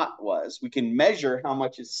 A naught was, we can measure how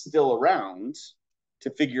much is still around to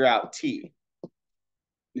figure out T.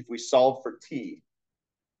 If we solve for T.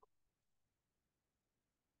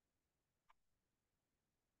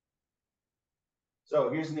 So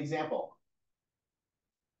here's an example.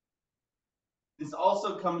 This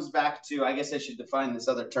also comes back to, I guess I should define this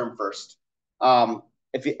other term first.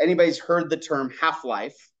 If anybody's heard the term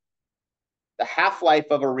half-life, the half-life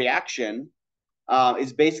of a reaction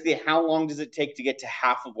is basically how long does it take to get to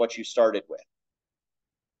half of what you started with.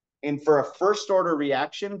 And for a first order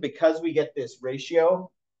reaction, because we get this ratio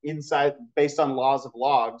inside based on laws of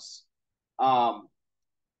logs, a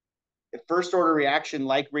first order reaction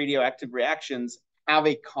like radioactive reactions have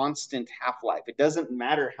a constant half-life. It doesn't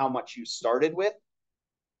matter how much you started with.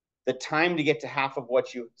 The time to get to half of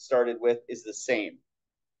what you started with is the same.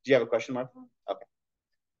 Do you have a question, Mark? Okay.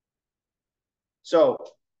 So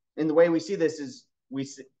in the way we see this is we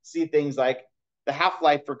see things like the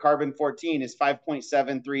half-life for carbon-14 is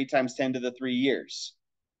 5.73 times 10 to the 3 years.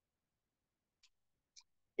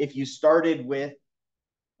 If you started with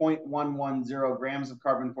 0.110 grams of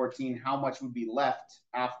carbon-14, how much would be left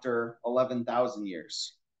after 11,000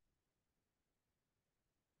 years?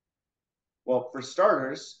 Well, for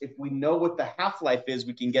starters, if we know what the half-life is,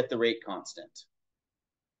 we can get the rate constant.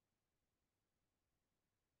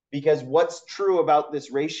 Because what's true about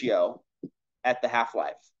this ratio at the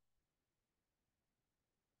half-life?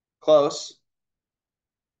 Close.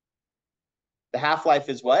 The half-life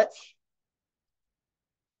is what?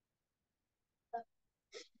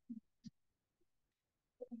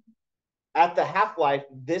 At the half-life,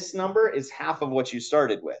 this number is half of what you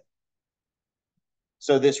started with.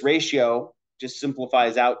 So this ratio just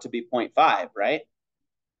simplifies out to be 0.5, right?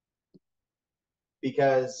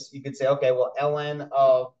 Because you could say, okay, well, ln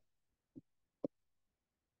of,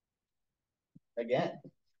 again,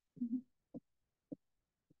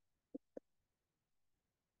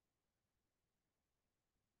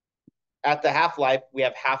 at the half-life, we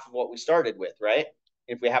have half of what we started with, right?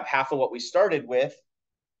 If we have half of what we started with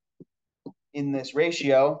in this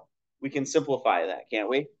ratio, we can simplify that, can't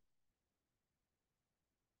we?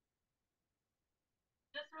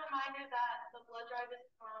 Just a reminder that the blood drive is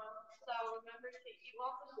on, so remember to eat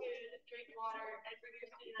lots of food, drink water, and bring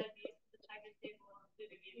your student IDs to the check-in table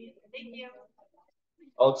through the union. Thank you.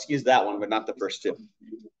 I'll excuse that one, but not the first two.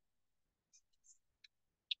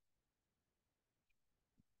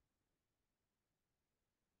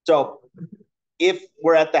 So if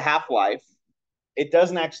we're at the half-life, it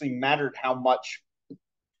doesn't actually matter how much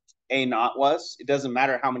A naught was. It doesn't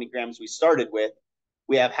matter how many grams we started with.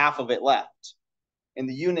 We have half of it left. And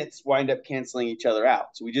the units wind up canceling each other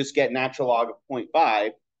out. So we just get natural log of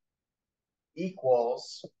 0.5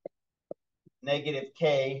 equals negative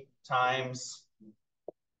K times,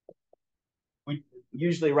 we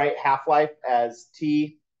usually write half-life as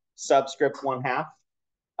T subscript 1/2.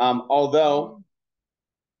 Although,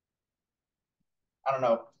 I don't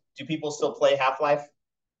know, do people still play half-life?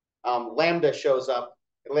 Lambda shows up.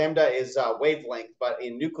 Lambda is wavelength, but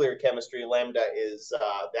in nuclear chemistry, lambda is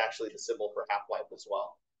actually the symbol for half-life as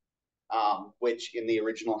well. Which in the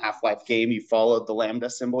original Half-Life game, you followed the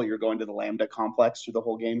lambda symbol. You're going to the lambda complex through the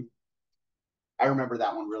whole game. I remember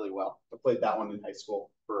that one really well. I played that one in high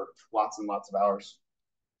school for lots and lots of hours.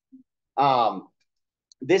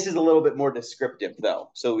 This is a little bit more descriptive, though,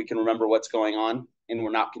 so we can remember what's going on, and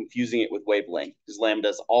we're not confusing it with wavelength, because lambda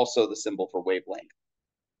is also the symbol for wavelength.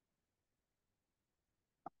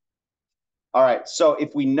 All right, so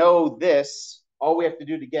if we know this, all we have to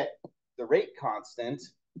do to get the rate constant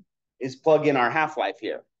is plug in our half-life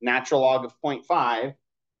here. Natural log of 0.5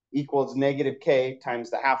 equals negative K times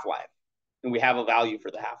the half-life. And we have a value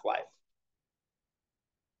for the half-life.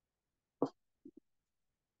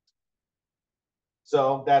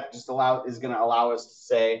 So that just is going to allow us to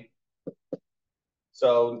say,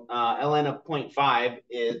 so ln of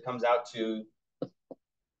 0.5 comes out to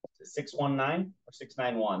 619 or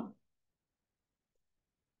 691?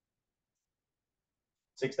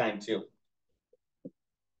 692.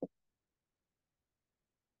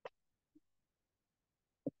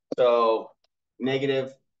 So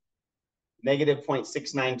negative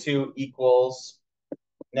 0.692 equals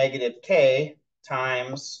negative K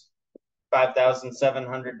times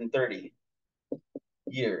 5,730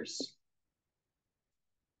 years.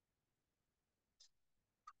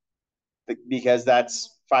 Because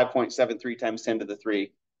that's 5.73 times 10 to the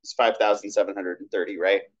 3 is 5,730,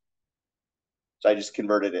 right? So I just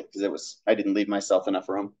converted it because I didn't leave myself enough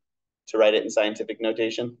room to write it in scientific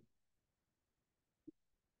notation.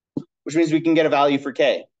 Which means we can get a value for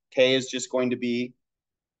K. K is just going to be,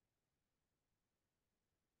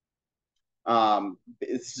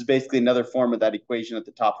 this is basically another form of that equation at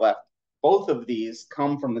the top left. Both of these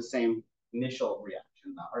come from the same initial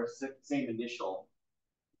reaction, or same initial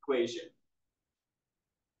equation.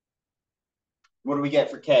 What do we get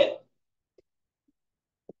for K?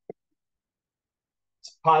 It's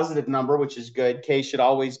a positive number, which is good. K should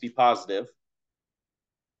always be positive.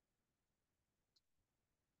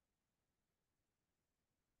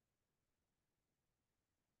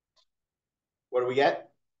 What do we get?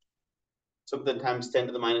 Something times 10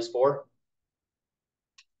 to the minus 4.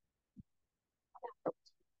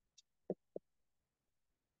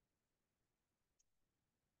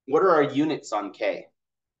 What are our units on K?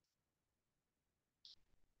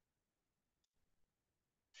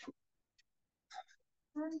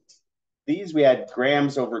 These we had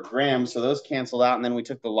grams over grams, so those canceled out, and then we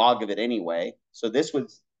took the log of it anyway. So this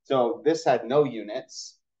had no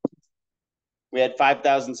units. We had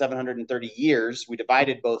 5,730 years. We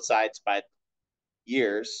divided both sides by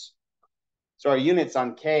years. So our units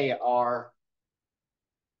on K are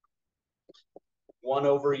 1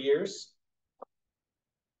 over years.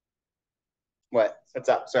 What? What's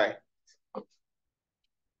up? Sorry.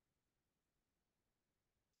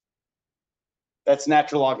 That's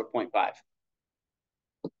natural log of 0.5.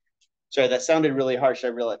 Sorry, that sounded really harsh. I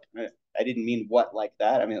realized I didn't mean what like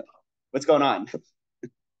that. I mean, what's going on?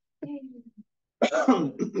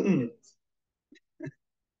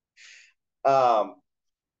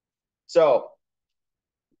 So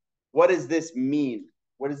what does this mean?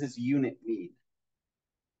 What does this unit mean?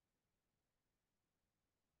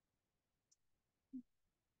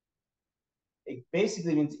 It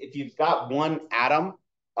basically means if you've got one atom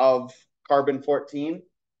of carbon-14,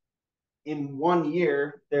 in 1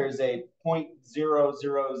 year, there's a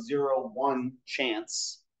 0.0001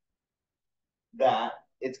 chance that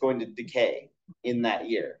it's going to decay in that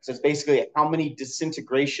year. So it's basically how many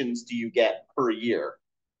disintegrations do you get per year?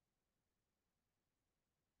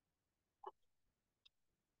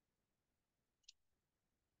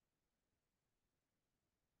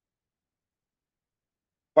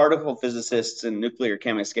 Particle physicists and nuclear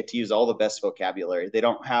chemists get to use all the best vocabulary. They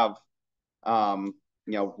don't have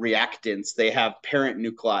reactants, they have parent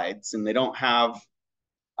nuclides, and they don't have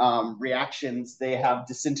reactions, they have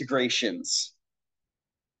disintegrations.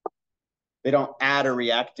 They don't add a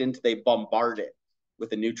reactant, they bombard it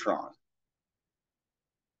with a neutron.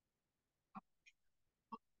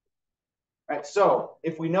 All right, so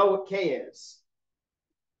if we know what K is,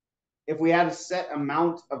 if we had a set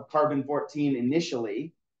amount of carbon-14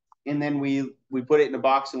 initially, and then we put it in a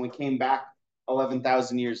box and we came back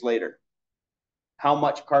 11,000 years later, how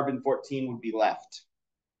much carbon-14 would be left?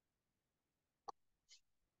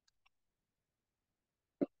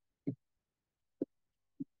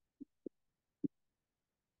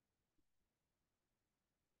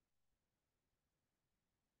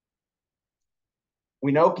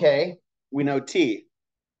 We know K, we know T,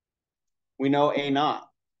 we know A naught.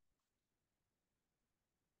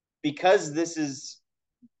 Because this is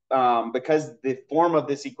because the form of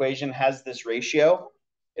this equation has this ratio,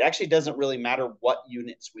 it actually doesn't really matter what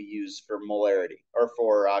units we use for molarity or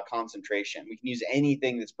for concentration. We can use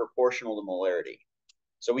anything that's proportional to molarity.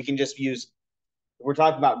 So we can just use, if we're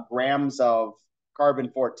talking about grams of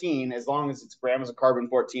carbon-14, as long as it's grams of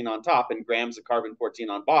carbon-14 on top and grams of carbon-14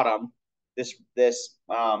 on bottom, this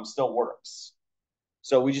still works.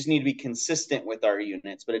 So we just need to be consistent with our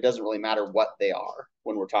units, but it doesn't really matter what they are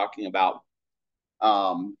when we're talking about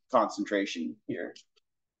concentration here.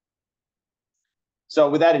 So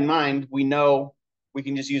with that in mind, we know we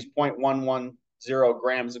can just use 0.110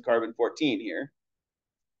 grams of carbon-14 here.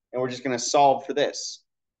 And we're just going to solve for this.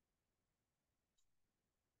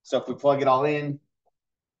 So if we plug it all in,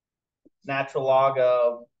 natural log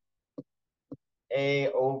of A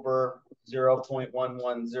over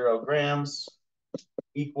 0.110 grams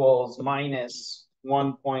equals minus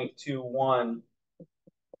 1.21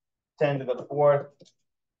 10 to the fourth.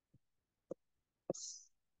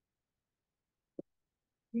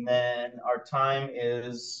 And then our time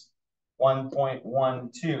is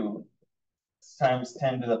 1.12 times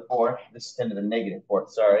 10 to the fourth. This is 10 to the negative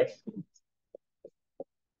fourth, sorry.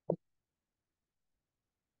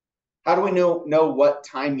 How do we know what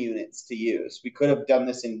time units to use? We could have done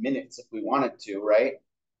this in minutes if we wanted to, right?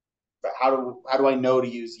 But how do I know to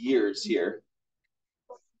use years here?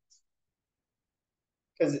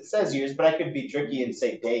 Because it says years, but I could be tricky and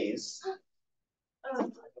say days.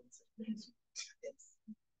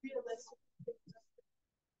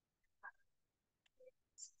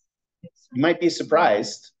 You might be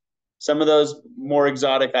surprised. Some of those more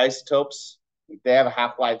exotic isotopes, they have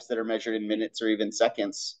half-lives that are measured in minutes or even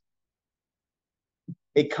seconds.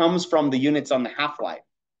 It comes from the units on the half-life.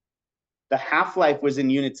 The half-life was in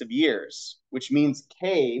units of years, which means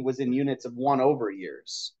K was in units of 1 over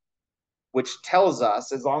years, which tells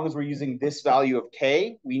us as long as we're using this value of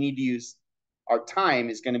K, we need to use our time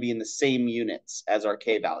is going to be in the same units as our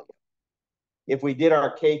K value. If we did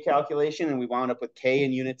our K calculation and we wound up with K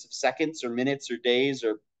in units of seconds or minutes or days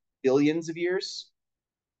or billions of years,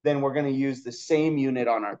 then we're going to use the same unit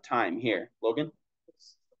on our time here. Logan?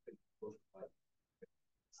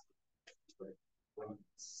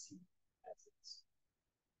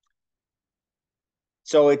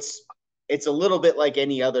 So it's a little bit like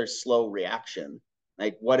any other slow reaction.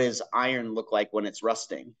 Like, what does iron look like when it's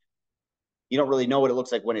rusting? You don't really know what it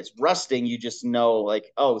looks like when it's rusting. You just know,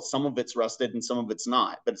 like, oh, some of it's rusted and some of it's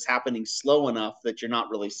not. But it's happening slow enough that you're not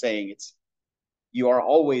really saying it's, you are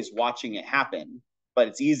always watching it happen. But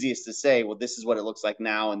it's easiest to say, well, this is what it looks like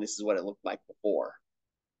now and this is what it looked like before.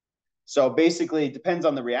 So basically, it depends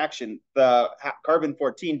on the reaction. The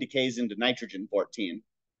carbon-14 decays into nitrogen-14.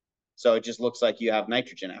 So it just looks like you have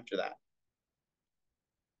nitrogen after that.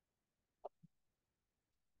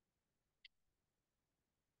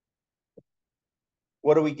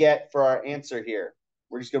 What do we get for our answer here?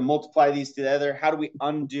 We're just going to multiply these together. How do we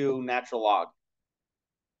undo natural log?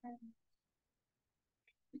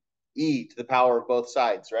 E to the power of both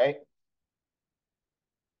sides, right?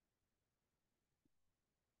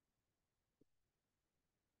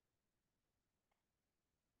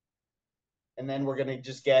 And then we're going to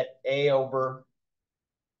just get A over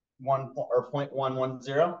 1 or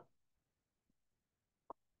 0.110.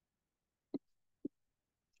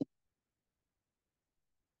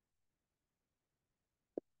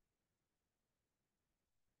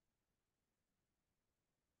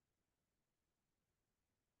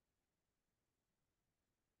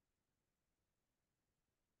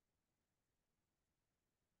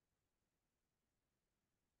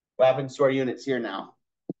 What happens to our units here now?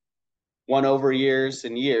 1 over years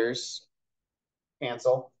and years.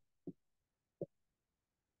 Cancel.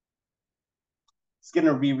 It's going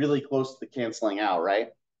to be really close to the canceling out, right?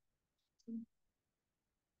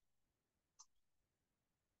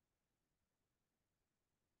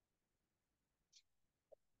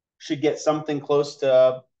 Should get something close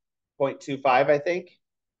to 0.25, I think.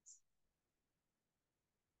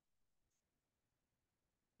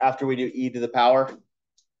 After we do E to the power.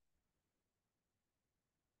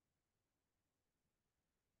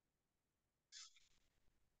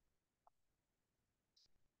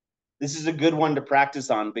 This is a good one to practice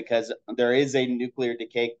on because there is a nuclear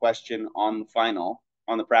decay question on the final,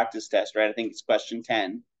 on the practice test, right? I think it's question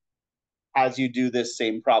 10. As you do this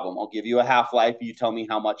same problem, I'll give you a half-life. You tell me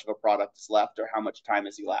how much of a product is left or how much time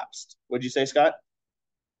has elapsed. What'd you say, Scott?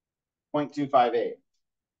 0.258.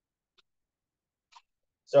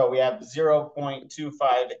 So we have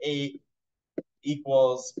 0.258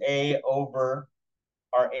 equals A over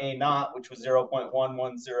our A naught, which was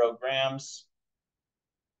 0.110 grams.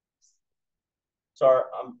 So our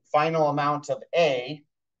final amount of A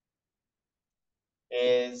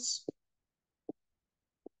is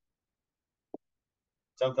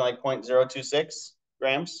something like 0.026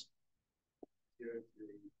 grams.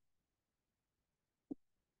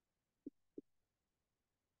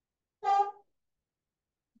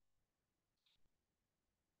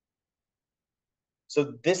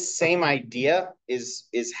 So this same idea is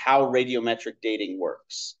how radiometric dating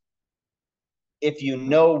works. If you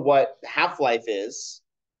know what half-life is,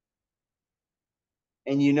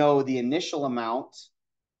 and you know the initial amount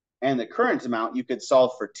and the current amount, you could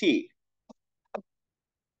solve for T.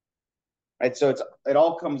 Right? So it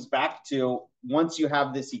all comes back to, once you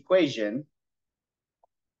have this equation,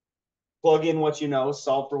 plug in what you know,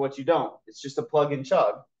 solve for what you don't. It's just a plug and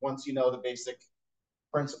chug once you know the basic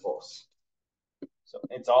principles. So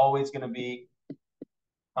it's always going to be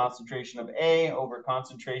concentration of A over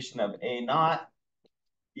concentration of A naught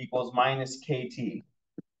equals minus KT.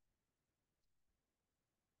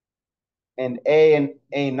 And A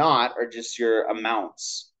naught are just your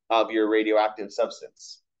amounts of your radioactive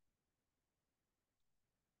substance.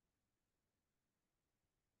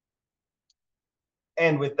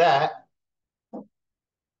 And with that,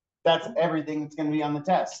 that's everything that's going to be on the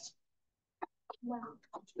test. Wow.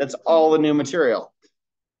 That's all the new material.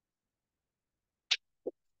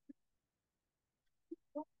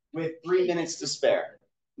 With 3 minutes to spare.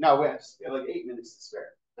 No, we have like 8 minutes to spare.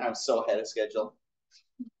 I was so ahead of schedule.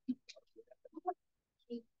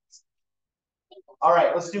 All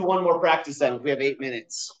right, let's do one more practice then. We have 8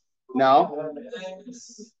 minutes. No?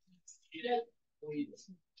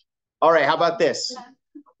 All right, how about this?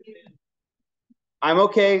 I'm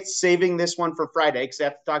okay saving this one for Friday because I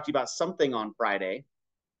have to talk to you about something on Friday.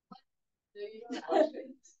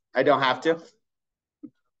 I don't have to.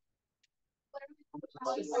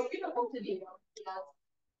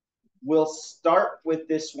 We'll start with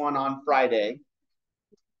this one on Friday.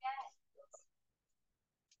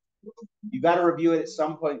 You got to review it at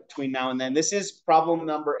some point between now and then. This is problem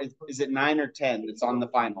number, is it 9 or 10 that's on the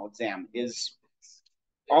final exam? Is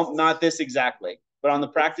not this exactly, but on the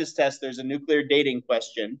practice test, there's a nuclear dating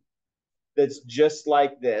question that's just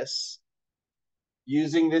like this,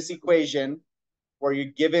 using this equation where you're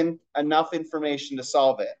given enough information to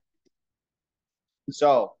solve it.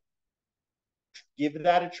 So give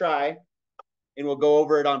that a try, and we'll go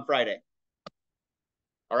over it on Friday.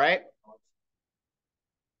 All right?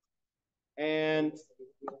 And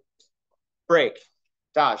break.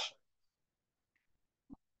 Tosh.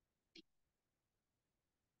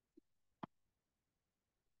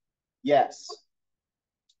 Yes.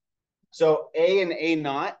 So A and A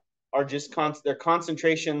naught are just they're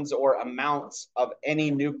concentrations or amounts of any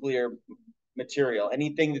nuclear material,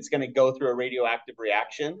 anything that's going to go through a radioactive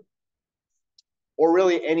reaction, or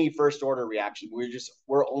really any first order reaction.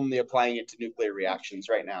 We're only applying it to nuclear reactions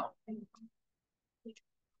right now.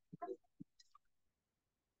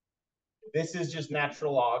 This is just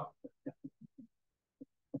natural log.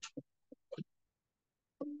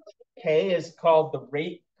 K is called the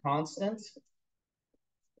rate constant.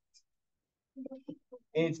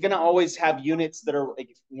 And it's going to always have units that are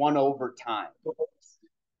like 1 over time.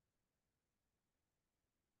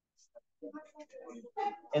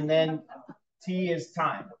 And then T is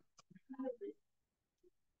time.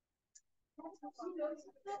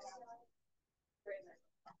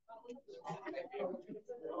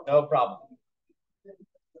 No problem.